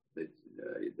survived. They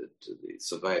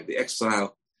survived the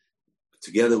exile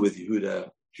together with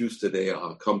Yehuda. Jews today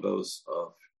are combos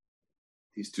of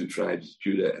these two tribes,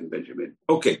 Judah and Benjamin.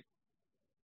 Okay,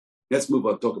 let's move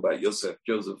on, talk about Joseph.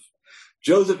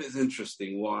 Joseph is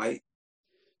interesting. Why?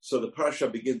 So the parasha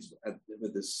begins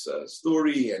with this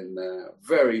story, and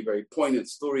very, very poignant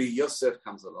story. Yosef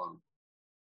comes along,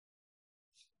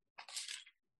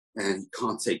 and he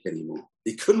can't take anymore.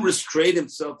 He couldn't restrain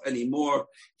himself anymore.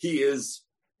 His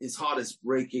heart is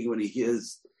breaking when he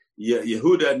hears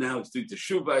Yehuda now is doing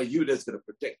teshuvah. Yehuda is going to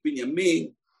protect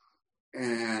Binyamin,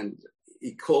 and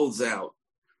he calls out,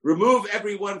 "Remove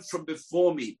everyone from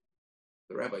before me."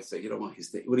 The rabbis say, what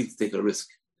he's willing to take a risk.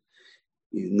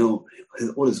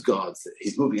 All his guards,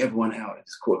 he's moving everyone out in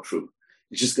his courtroom.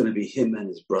 It's just going to be him and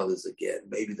his brothers again.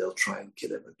 Maybe they'll try and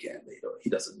kill him again. He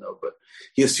doesn't know, but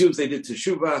he assumes they did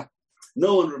teshuvah.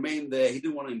 No one remained there. He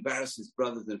didn't want to embarrass his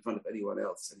brothers in front of anyone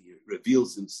else, and he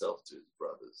reveals himself to his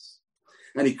brothers.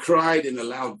 And he cried in a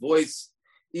loud voice.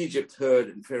 Egypt heard,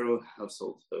 and Pharaoh's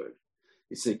household heard.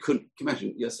 He said, couldn't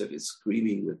imagine Yosef is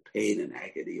screaming with pain and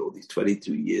agony all these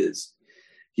 22 years.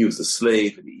 He was a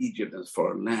slave in Egypt, in a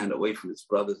foreign land, away from his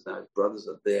brothers. Now his brothers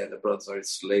are there, the brothers are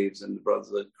his slaves, and the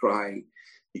brothers are crying.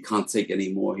 He can't take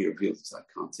any more. He reveals, I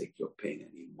can't take your pain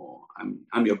anymore.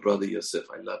 I'm your brother, Yosef.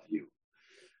 I love you.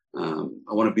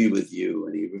 I want to be with you.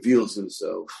 And he reveals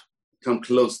himself come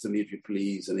close to me if you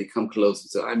please. And they come close and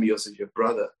say, I'm Yosef, your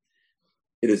brother.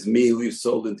 It is me who you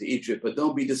sold into Egypt, but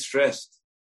don't be distressed.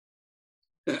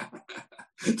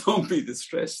 Don't be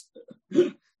distressed.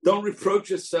 Don't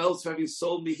reproach yourselves for having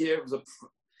sold me here.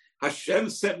 Hashem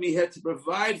sent me here to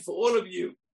provide for all of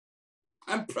you.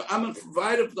 I'm a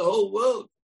provider for the whole world.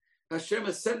 Hashem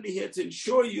has sent me here to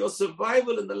ensure your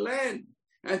survival in the land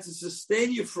and to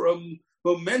sustain you from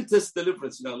momentous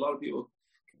deliverance. A lot of people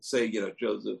say,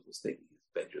 Joseph was taking his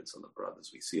vengeance on the brothers.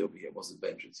 We see over here, it wasn't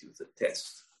vengeance. He was a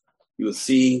test. He was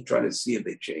trying to see if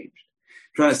they changed,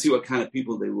 trying to see what kind of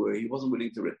people they were. He wasn't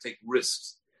willing to take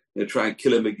risks. Try and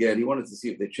kill him again. He wanted to see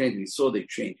if they changed. He saw they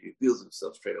changed. He feels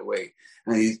himself straight away.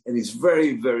 And he's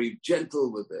very, very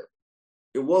gentle with them.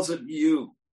 It wasn't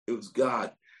you. It was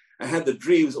God. I had the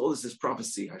dreams. All this is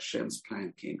prophecy. Hashem's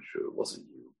plan came true. It wasn't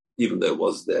you, even though it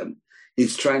was them.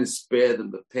 He's trying to spare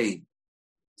them the pain.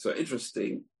 So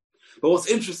interesting. But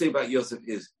what's interesting about Yosef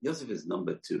is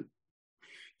number 2.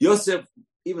 Yosef,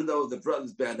 even though the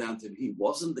brothers bowed down to him, he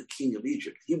wasn't the king of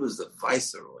Egypt. He was the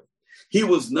viceroy. He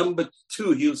was number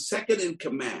 2. He was second in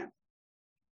command.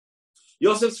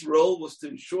 Yosef's role was to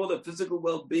ensure the physical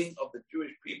well-being of the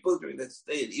Jewish people during their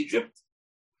stay in Egypt.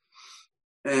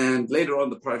 And later on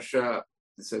the parasha,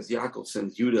 it says Yaakov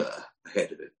sends Judah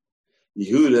ahead of it.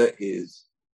 Yehuda is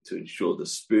to ensure the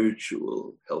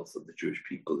spiritual health of the Jewish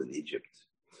people in Egypt.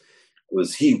 It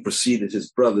was he who preceded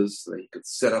his brothers so that he could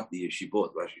set up the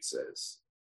yeshivot, Rashi says.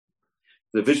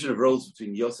 The division of roles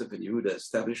between Yosef and Yehuda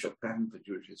established a pattern for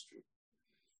Jewish history.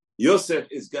 Yosef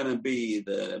is going to be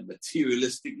the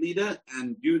materialistic leader,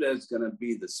 and Yehuda is going to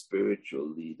be the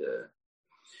spiritual leader.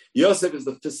 Yosef is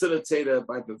the facilitator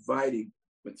by providing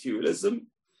materialism,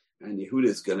 and Yehuda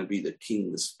is going to be the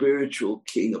king, the spiritual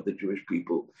king of the Jewish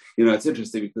people. It's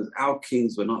interesting because our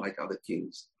kings were not like other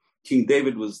kings. King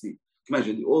David was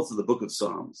imagine the author of the book of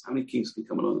Psalms. How many kings can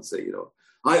come along and say,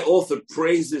 I authored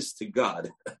praises to God?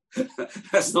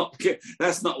 That's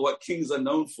not what kings are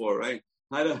known for, right?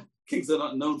 Kings are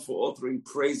not known for authoring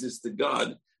praises to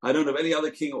God. I don't know of any other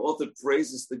king who authored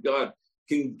praises to God.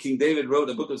 King David wrote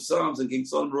a book of Psalms, and King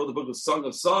Solomon wrote a book of Song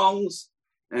of Songs,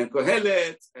 and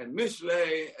Kohelet, and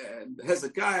Mishlei, and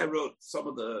Hezekiah wrote some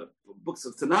of the books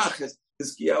of Tanakh,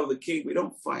 Hizkiyahu the king. We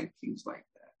don't find kings like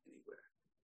that anywhere.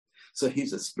 So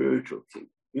he's a spiritual king.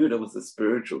 Yehuda was the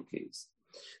spiritual kings.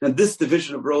 And this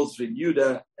division of roles between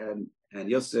Yehuda and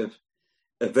Yosef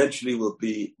eventually will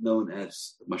be known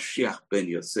as Mashiach ben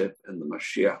Yosef and the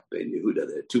Mashiach ben Yehuda.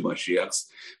 There are 2 Mashiachs,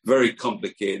 very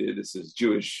complicated. This is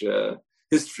Jewish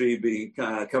history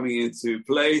coming into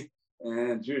play,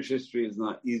 and Jewish history is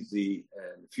not easy,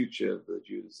 and the future of the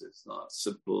Jews is not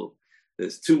simple.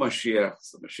 There's 2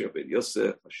 Mashiachs, the Mashiach ben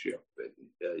Yosef, Mashiach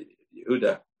ben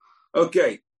Yehuda.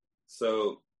 Okay,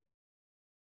 so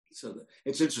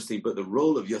it's interesting, but the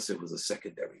role of Yosef was a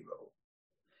secondary role.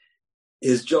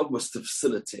 His job was to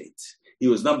facilitate. He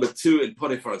was number 2 in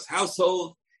Potiphar's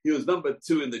household. He was number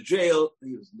 2 in the jail.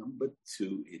 He was number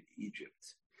 2 in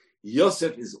Egypt.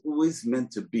 Yosef is always meant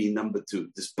to be number 2,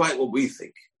 despite what we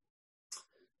think.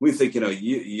 We think,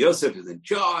 Yosef is in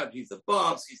charge. He's the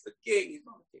boss. He's the king. He's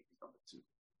not the king. He's number 2.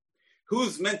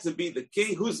 Who's meant to be the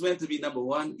king? Who's meant to be number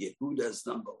 1? Yehuda's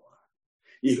number 1.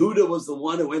 Yehuda was the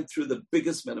one who went through the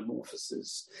biggest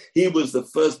metamorphosis. He was the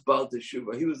first Baal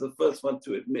Teshuvah. He was the first one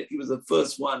to admit. He was the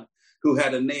first one who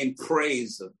had a name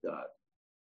praise of God,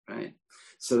 right?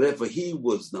 So therefore, he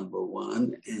was number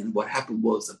 1. And what happened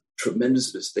was a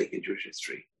tremendous mistake in Jewish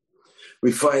history.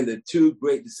 We find that 2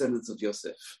 great descendants of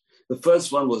Yosef. The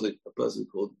first one was a person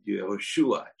called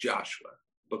Yehoshua, Joshua,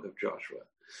 book of Joshua.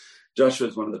 Joshua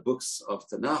is one of the books of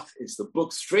Tanakh. It's the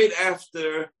book straight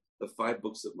after the 5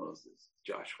 books of Moses.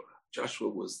 Joshua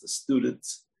was the student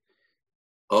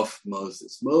of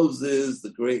Moses. Moses,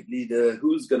 the great leader.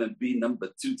 Who's going to be number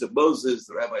 2 to Moses?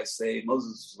 The rabbis say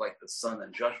Moses was like the sun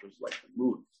and Joshua was like the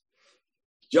moon.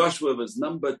 Joshua was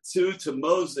number 2 to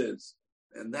Moses,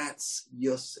 and that's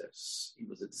Yosef's. He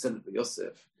was a descendant of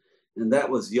Yosef, and that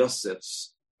was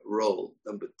Yosef's role,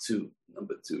 number 2.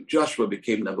 Joshua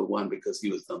became number 1 because he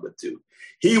was number 2.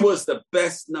 He was the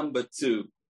best number 2.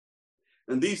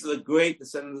 And these are the great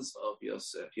descendants of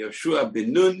Yosef. Yehoshua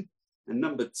ben Nun, and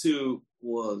number 2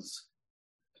 was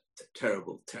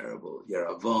terrible,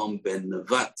 Yeravam ben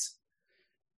Nevat.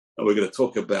 And we're going to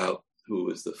talk about who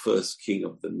was the first king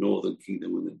of the northern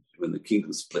kingdom when the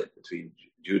kingdom split between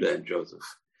Judah and Joseph.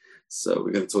 So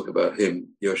we're going to talk about him.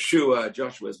 Joshua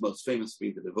is most famous for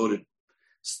being the devoted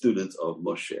student of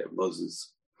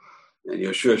Moses. And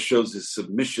Yehoshua shows his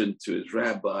submission to his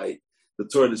rabbi. The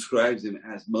Torah describes him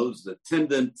as Moses'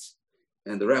 attendant,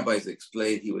 and the rabbis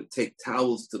explain he would take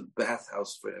towels to the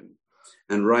bathhouse for him.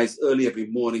 and rise early every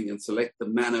morning and select the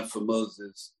manna for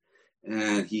Moses.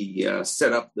 And he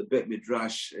set up the Bet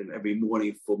Midrash every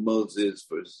morning for Moses.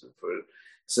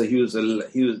 So he was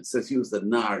the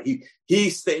Nar. He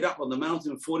stayed up on the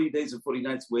mountain 40 days and 40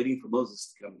 nights waiting for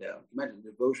Moses to come down. Imagine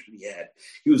the devotion he had.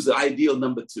 He was the ideal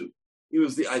number two.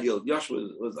 Joshua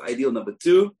was the ideal number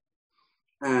two.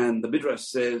 And the Midrash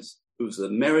says it was the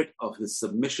merit of his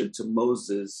submission to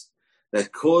Moses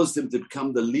that caused him to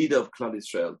become the leader of Klal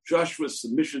Yisrael. Joshua's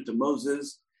submission to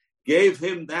Moses gave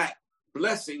him that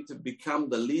blessing to become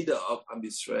the leader of Am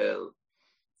Yisrael.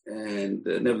 And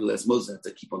nevertheless, Moses had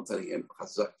to keep on telling him,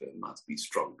 be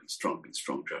strong,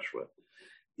 Joshua.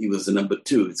 He was the number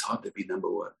two. It's hard to be number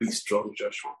one. Be strong,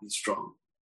 Joshua, be strong.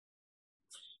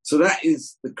 So that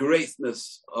is the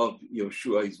greatness of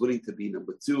Yoshua. He's willing to be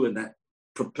number two, and that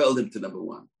propelled him to number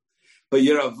one. But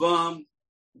Yeravam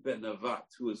ben Nevat,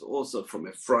 who is also from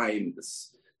Ephraim,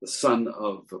 the son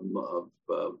of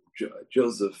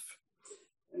Joseph,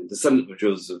 and the son of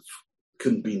Joseph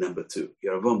couldn't be number two.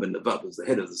 Yeravam ben Nevat was the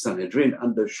head of the Sanhedrin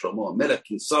under Shlomo HaMelech,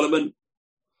 King Solomon,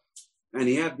 and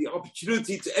he had the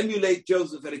opportunity to emulate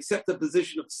Joseph and accept the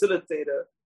position of facilitator,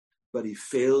 but he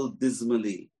failed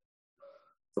dismally.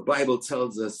 The Bible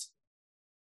tells us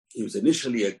he was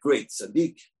initially a great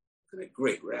tzaddik and a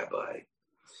great rabbi.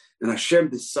 And Hashem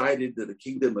decided that the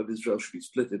kingdom of Israel should be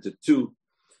split into two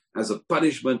as a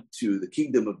punishment to the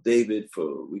kingdom of David,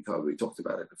 we talked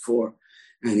about it before.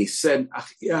 And he sent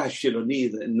Achia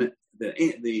Shiloni,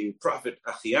 the prophet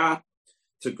Achia,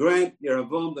 to grant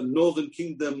Yeravam the northern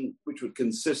kingdom, which would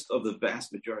consist of the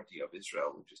vast majority of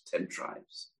Israel, which is 10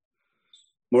 tribes.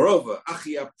 Moreover,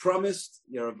 Achia promised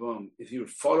Yeravam, if he would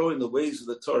follow in the ways of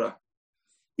the Torah,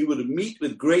 he would meet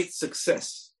with great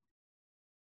success.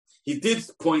 He did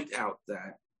point out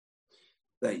that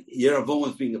Yeravam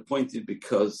was being appointed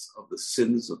because of the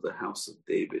sins of the house of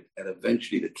David, and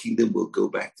eventually the kingdom will go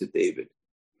back to David.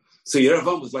 So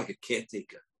Yeravam was like a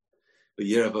caretaker, but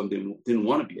Yeravam didn't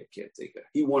want to be a caretaker.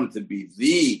 He wanted to be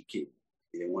the king.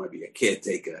 He didn't want to be a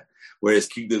caretaker, where his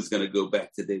kingdom is going to go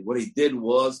back to David. What he did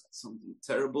was something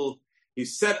terrible. He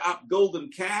set up golden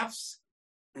calves,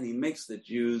 and he makes the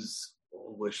Jews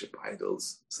all worship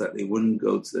idols so that they wouldn't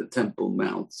go to the Temple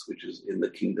Mount, which is in the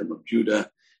kingdom of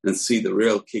Judah, and see the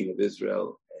real king of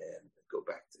Israel and go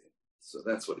back to him. So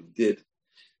that's what he did.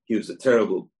 He was a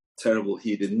terrible.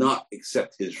 He did not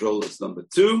accept his role as number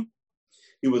two.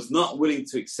 He was not willing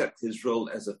to accept his role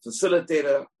as a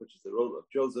facilitator, which is the role of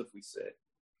Joseph, we said.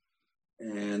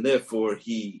 And therefore,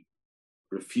 he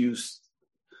refused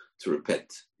to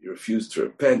repent.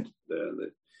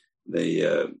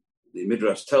 The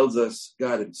Midrash tells us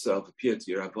God himself appeared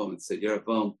to Yeravam and said,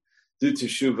 Yeravam, do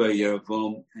teshuvah,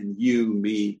 Yeravam, and you,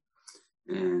 me,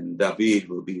 and David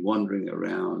will be wandering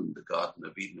around the Garden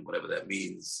of Eden, whatever that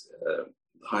means,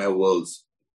 higher worlds.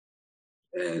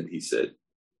 And he said,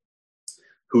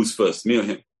 who's first? Me or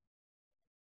him?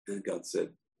 And God said,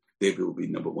 David will be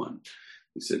number one.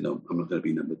 He said, no, I'm not going to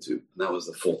be number two. And that was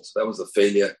the fault. That was the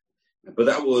failure. But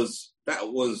that was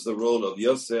the role of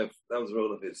Yosef. That was the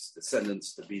role of his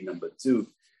descendants to be number two.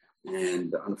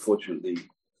 And unfortunately,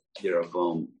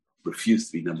 Yeravam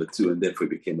refused to be number two, and therefore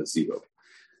he became a zero.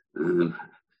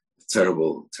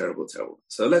 Terrible.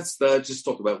 So let's just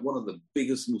talk about one of the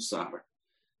biggest Musar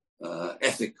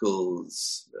ethical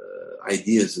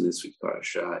ideas in this week's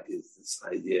parasha is this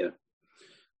idea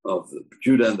of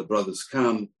Judah and the brothers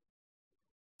come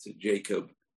to Jacob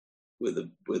with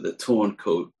a torn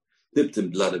coat dipped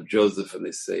in blood of Joseph, and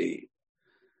they say,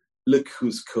 look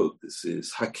whose coat this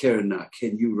is. Hakerna,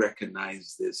 can you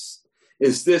recognize this?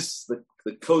 Is this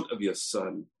the coat of your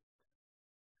son?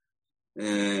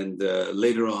 And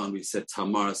later on we said,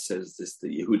 Tamar says this to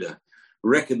Yehuda,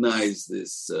 recognize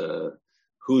this,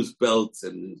 whose belt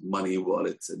and money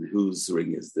wallet and whose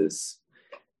ring is this?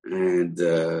 And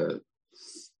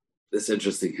it's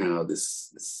interesting how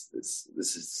this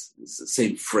is the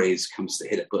same phrase comes to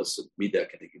hit a person. Midah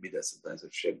ketek midah. Sometimes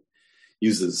Hashem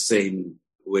uses the same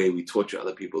way we torture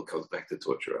other people, comes back to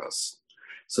torture us.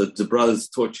 So the brothers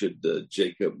tortured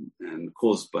Jacob, and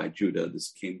caused by Judah,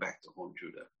 this came back to haunt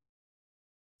Judah.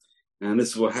 And this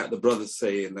is what the brothers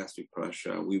say in last week's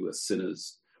parasha. We were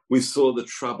sinners. We saw the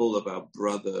trouble of our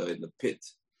brother in the pit,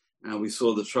 and we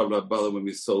saw the trouble of our brother when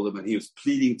we sold him, and he was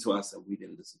pleading to us, and we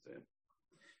didn't listen to him.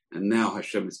 And now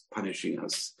Hashem is punishing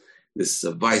us. This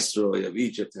viceroy of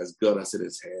Egypt has got us in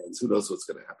his hands. Who knows what's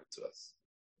going to happen to us?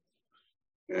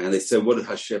 And they said, what is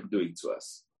Hashem doing to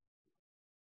us?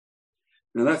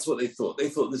 And that's what they thought. They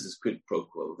thought this is quid pro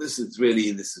quo. This is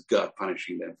God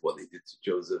punishing them for what they did to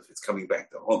Joseph. It's coming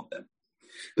back to haunt them.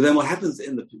 But then what happens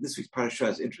in this week's parasha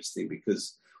is interesting,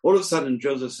 because All of a sudden,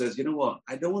 Joseph says, you know what?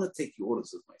 I don't want to take your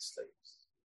orders as my slaves.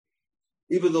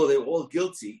 Even though they were all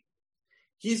guilty,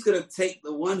 he's going to take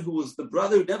the one who was the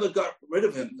brother who never got rid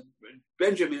of him,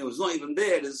 Benjamin, who was not even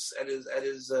there at his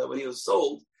when he was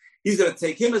sold. He's going to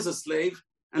take him as a slave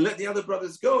and let the other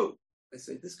brothers go. I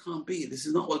say, this can't be. This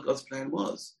is not what God's plan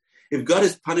was. If God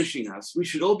is punishing us, we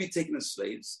should all be taken as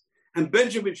slaves, and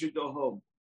Benjamin should go home.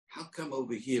 How come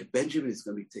over here Benjamin is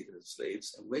going to be taken as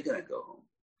slaves and we're going to go home?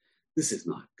 This is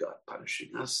not God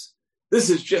punishing us. This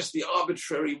is just the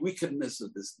arbitrary wickedness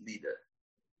of this leader.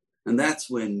 And that's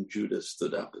when Judah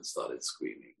stood up and started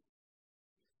screaming.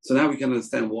 So now we can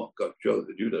understand what got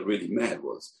Judah really mad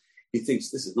was. He thinks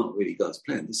this is not really God's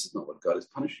plan. This is not what God is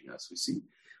punishing us. We see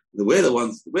we're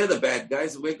the bad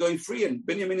guys, and we're going free, and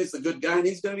Benjamin is the good guy, and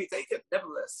he's going to be taken.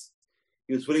 Nevertheless,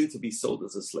 he was willing to be sold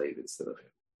as a slave instead of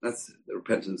him. That's the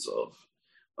repentance of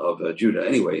Judah.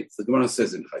 Anyway, the Gemara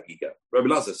says in Chagiga, Rabbi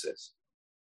Lazar says,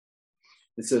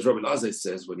 Rabbi Lazar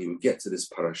says when he would get to this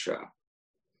parasha,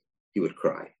 he would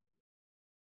cry.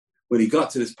 When he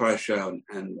got to this parasha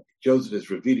and Joseph is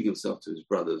revealing himself to his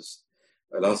brothers,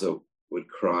 Lazar would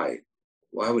cry.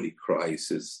 Why would he cry? He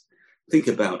says, think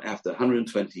about after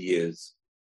 120 years,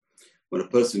 when a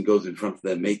person goes in front of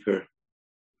their maker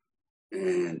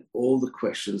and all the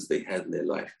questions they had in their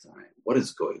lifetime. What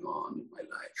is going on in my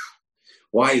life?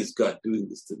 Why is God doing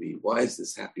this to me? Why is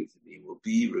this happening to me? Will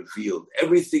be revealed.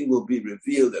 Everything will be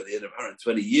revealed at the end of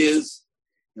 120 years.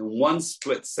 In one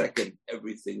split second,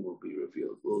 everything will be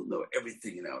revealed. We'll know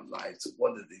everything in our lives.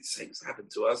 What did these things happen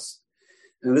to us?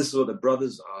 And this is what the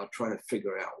brothers are trying to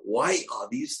figure out. Why are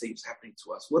these things happening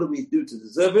to us? What do we do to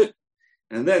deserve it?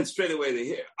 And then straight away they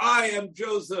hear, I am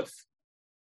Joseph.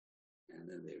 And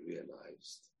then they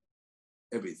realized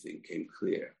everything came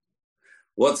clear.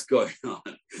 What's going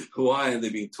on? Why are they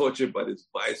being tortured by this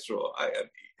viceroy? I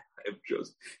am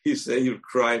Joseph. He said he would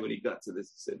cry when he got to this.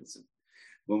 He said, listen,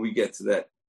 when we get to that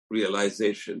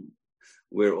realization,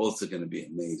 we're also going to be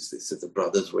amazed. They said the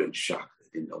brothers were in shock. They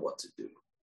didn't know what to do.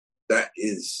 That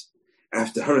is,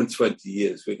 after 120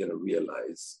 years, we're going to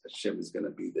realize Hashem is going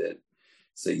to be there.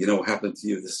 Say, you know what happened to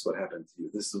you? This is what happened to you.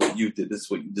 This is what you did. This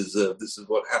is what you deserve. This is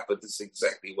what happened. This is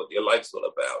exactly what your life's all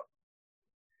about.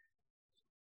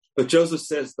 But Joseph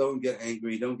says, don't get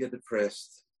angry. Don't get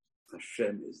depressed.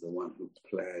 Hashem is the one who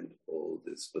planned all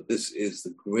this. But this is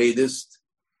the greatest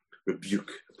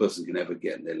rebuke a person can ever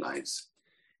get in their lives,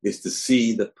 is to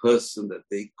see the person that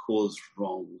they caused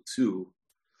wrong to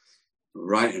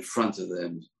right in front of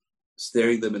them,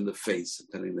 staring them in the face and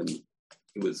telling them,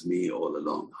 it was me all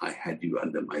along. I had you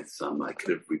under my thumb. I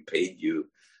could have repaid you.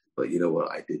 But you know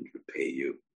what? I didn't repay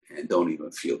you. And don't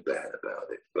even feel bad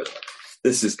about it. But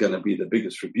this is going to be the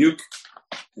biggest rebuke.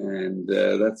 And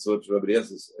that's what Rabbi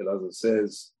Elazar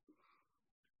says.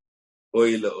 Woe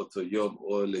to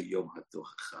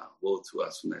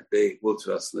us on that day. Woe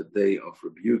to us on the day of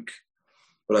rebuke.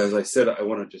 But as I said, I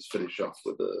want to just finish off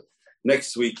with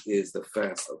next week is the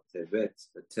fast of Tevet,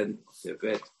 the 10th of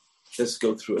Tevet. Let's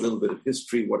go through a little bit of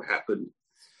history, what happened.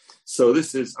 So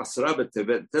this is Asara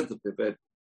Tevet, 10th of Tevet,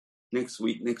 next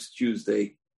week, next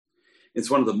Tuesday.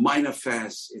 It's one of the minor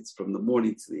fasts. It's from the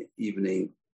morning to the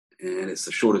evening, and it's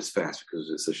the shortest fast because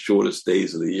it's the shortest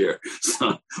days of the year.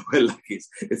 So we're lucky.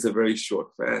 It's a very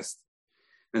short fast.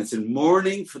 And it's in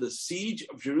mourning for the siege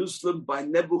of Jerusalem by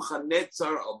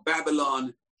Nebuchadnezzar of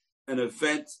Babylon, an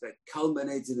event that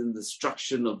culminated in the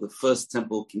destruction of the first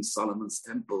temple, King Solomon's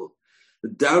temple, the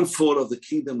downfall of the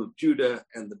kingdom of Judah,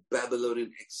 and the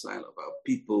Babylonian exile of our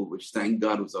people, which, thank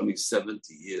God, was only 70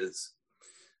 years.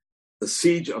 The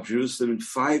siege of Jerusalem in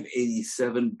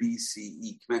 587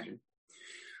 BCE. Imagine,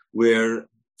 we're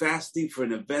fasting for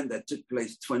an event that took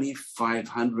place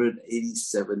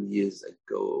 2,587 years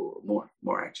ago, more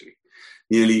actually,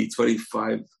 nearly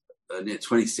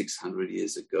 2,600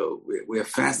 years ago. We're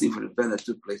fasting for an event that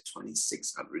took place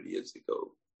 2,600 years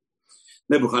ago.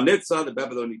 Nebuchadnezzar, the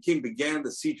Babylonian king, began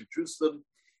the siege of Jerusalem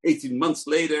 18 months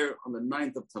later on the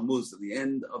 9th of Tammuz, at the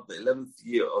end of the 11th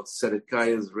year of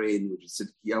Zedekiah's reign, which is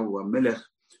Tzidkiyahu HaMelech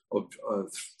of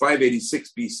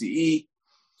 586 BCE.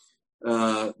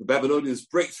 The Babylonians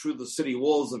break through the city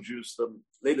walls of Jerusalem.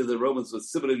 Later, the Romans would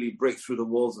similarly break through the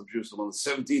walls of Jerusalem. On the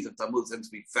 17th of Tammuz, hence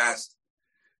we fast.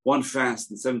 One fast,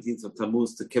 the 17th of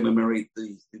Tammuz, to commemorate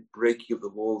the breaking of the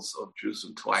walls of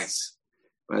Jerusalem twice,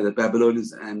 by the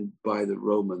Babylonians and by the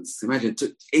Romans. Imagine, it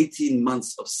took 18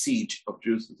 months of siege of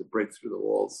Jerusalem to break through the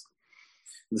walls.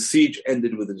 The siege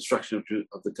ended with the destruction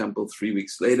of the temple 3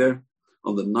 weeks later,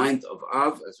 on the 9th of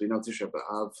Av, as we know, Tisha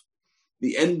B'Av.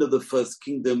 The end of the first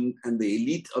kingdom, and the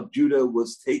elite of Judah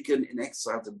was taken in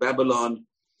exile to Babylon,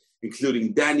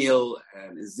 including Daniel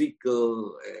and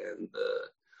Ezekiel and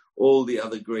all the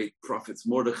other great prophets,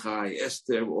 Mordechai,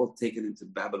 Esther, were all taken into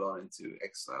Babylon, into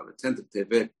exile. The 10th of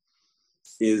Tevet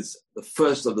is the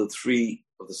first of the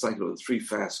cycle of the three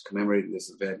fasts commemorating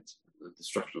this event, the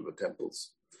destruction of the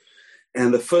temples.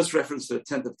 And the first reference to the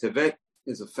 10th of Tevet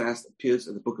is a fast that appears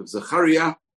in the book of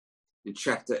Zechariah in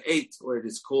chapter 8, where it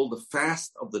is called the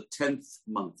fast of the 10th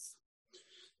month.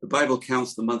 The Bible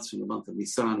counts the months from the month of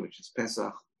Nisan, which is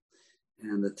Pesach,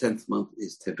 and the 10th month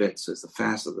is Tevet. So it's the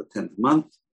fast of the 10th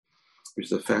month, which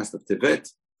is the fast of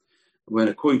Tevet. When,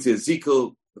 according to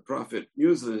Ezekiel, the prophet,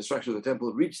 news of the destruction of the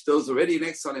temple reached those already in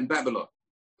exile in Babylon.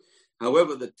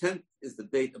 However, the 10th is the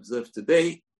date observed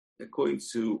today, according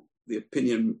to the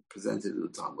opinion presented in the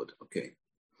Talmud. Okay,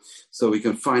 so we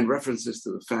can find references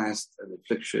to the fast and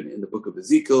affliction in the book of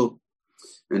Ezekiel,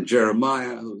 and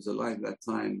Jeremiah, who was alive at that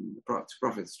time. The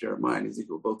prophets Jeremiah and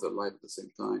Ezekiel both alive at the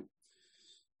same time.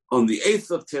 On the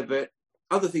 8th of Tevet,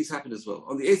 other things happened as well.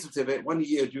 On the 8th of Tevet, 1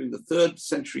 year during the 3rd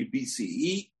century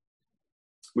BCE,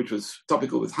 which was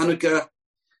topical with Hanukkah,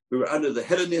 we were under the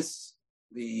Hellenists,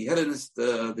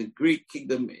 the Greek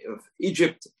kingdom of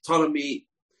Egypt, Ptolemy.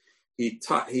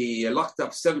 He locked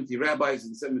up 70 rabbis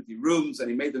in 70 rooms, and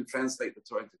he made them translate the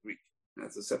Torah into Greek.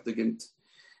 That's the Septuagint.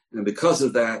 And because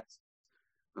of that,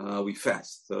 we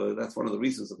fast. So that's one of the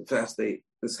reasons of the fast day.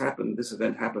 This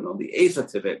event happened on the 8th of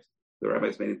Tevet. The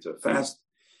rabbis made it to a fast.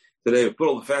 Today we put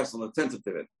all the fast on the 10th of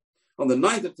Tevet. On the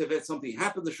 9th of Tevet, something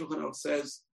happened, the Shulchan Aruch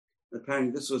says.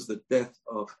 Apparently this was the death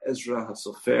of Ezra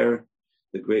HaSofer,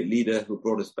 the great leader who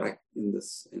brought us back and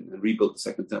rebuilt the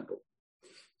Second Temple.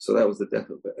 So that was the death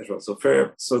of Ezra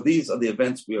HaSofer. So these are the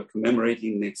events we are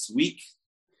commemorating next week.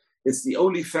 It's the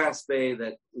only fast day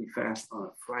that we fast on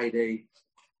a Friday,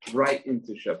 right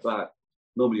into Shabbat.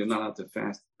 Normally you're not allowed to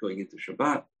fast going into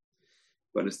Shabbat,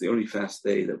 but it's the only fast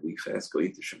day that we fast going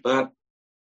into Shabbat.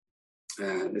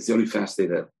 And it's the only fast day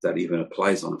that even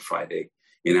applies on a Friday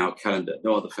in our calendar.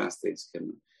 No other fast days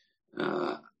can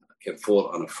fall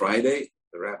on a Friday.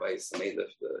 The rabbis made the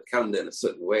calendar in a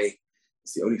certain way.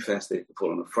 It's the only fast day that can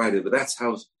fall on a Friday. But that's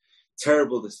how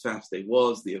terrible this fast day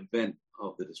was, the event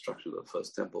of the destruction of the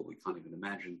first temple. We can't even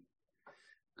imagine.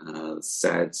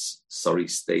 Sad, sorry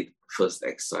state, first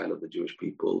exile of the Jewish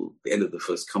people, the end of the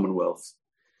first Commonwealth,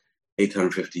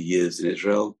 850 years in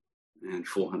Israel, and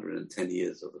 410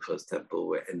 years of the first temple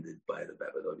were ended by the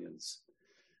Babylonians.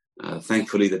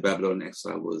 Thankfully, the Babylonian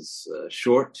exile was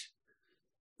short,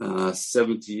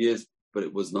 70 years, but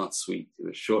it was not sweet. It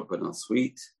was short, but not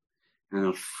sweet.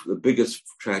 And the biggest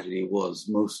tragedy was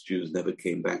most Jews never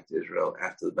came back to Israel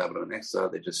after the Babylonian exile.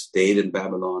 They just stayed in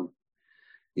Babylon,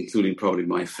 including probably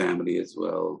my family as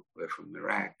well. We're from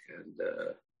Iraq, and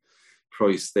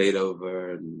probably stayed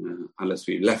over, and, unless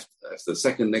we left after the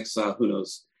second exile, who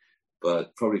knows?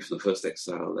 But probably from the first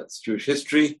exile. That's Jewish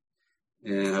history.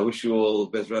 And I wish you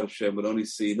all, Bezrat Hashem, would only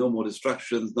see no more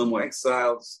destructions, no more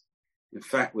exiles. In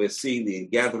fact, we're seeing the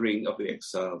gathering of the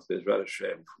exiles, Bezrat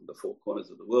Hashem, from the four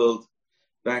corners of the world,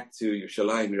 back to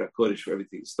Yerushalayim, Ira Kodesh, where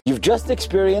everything starts. You've just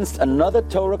experienced another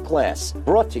Torah class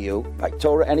brought to you by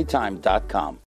TorahAnytime.com.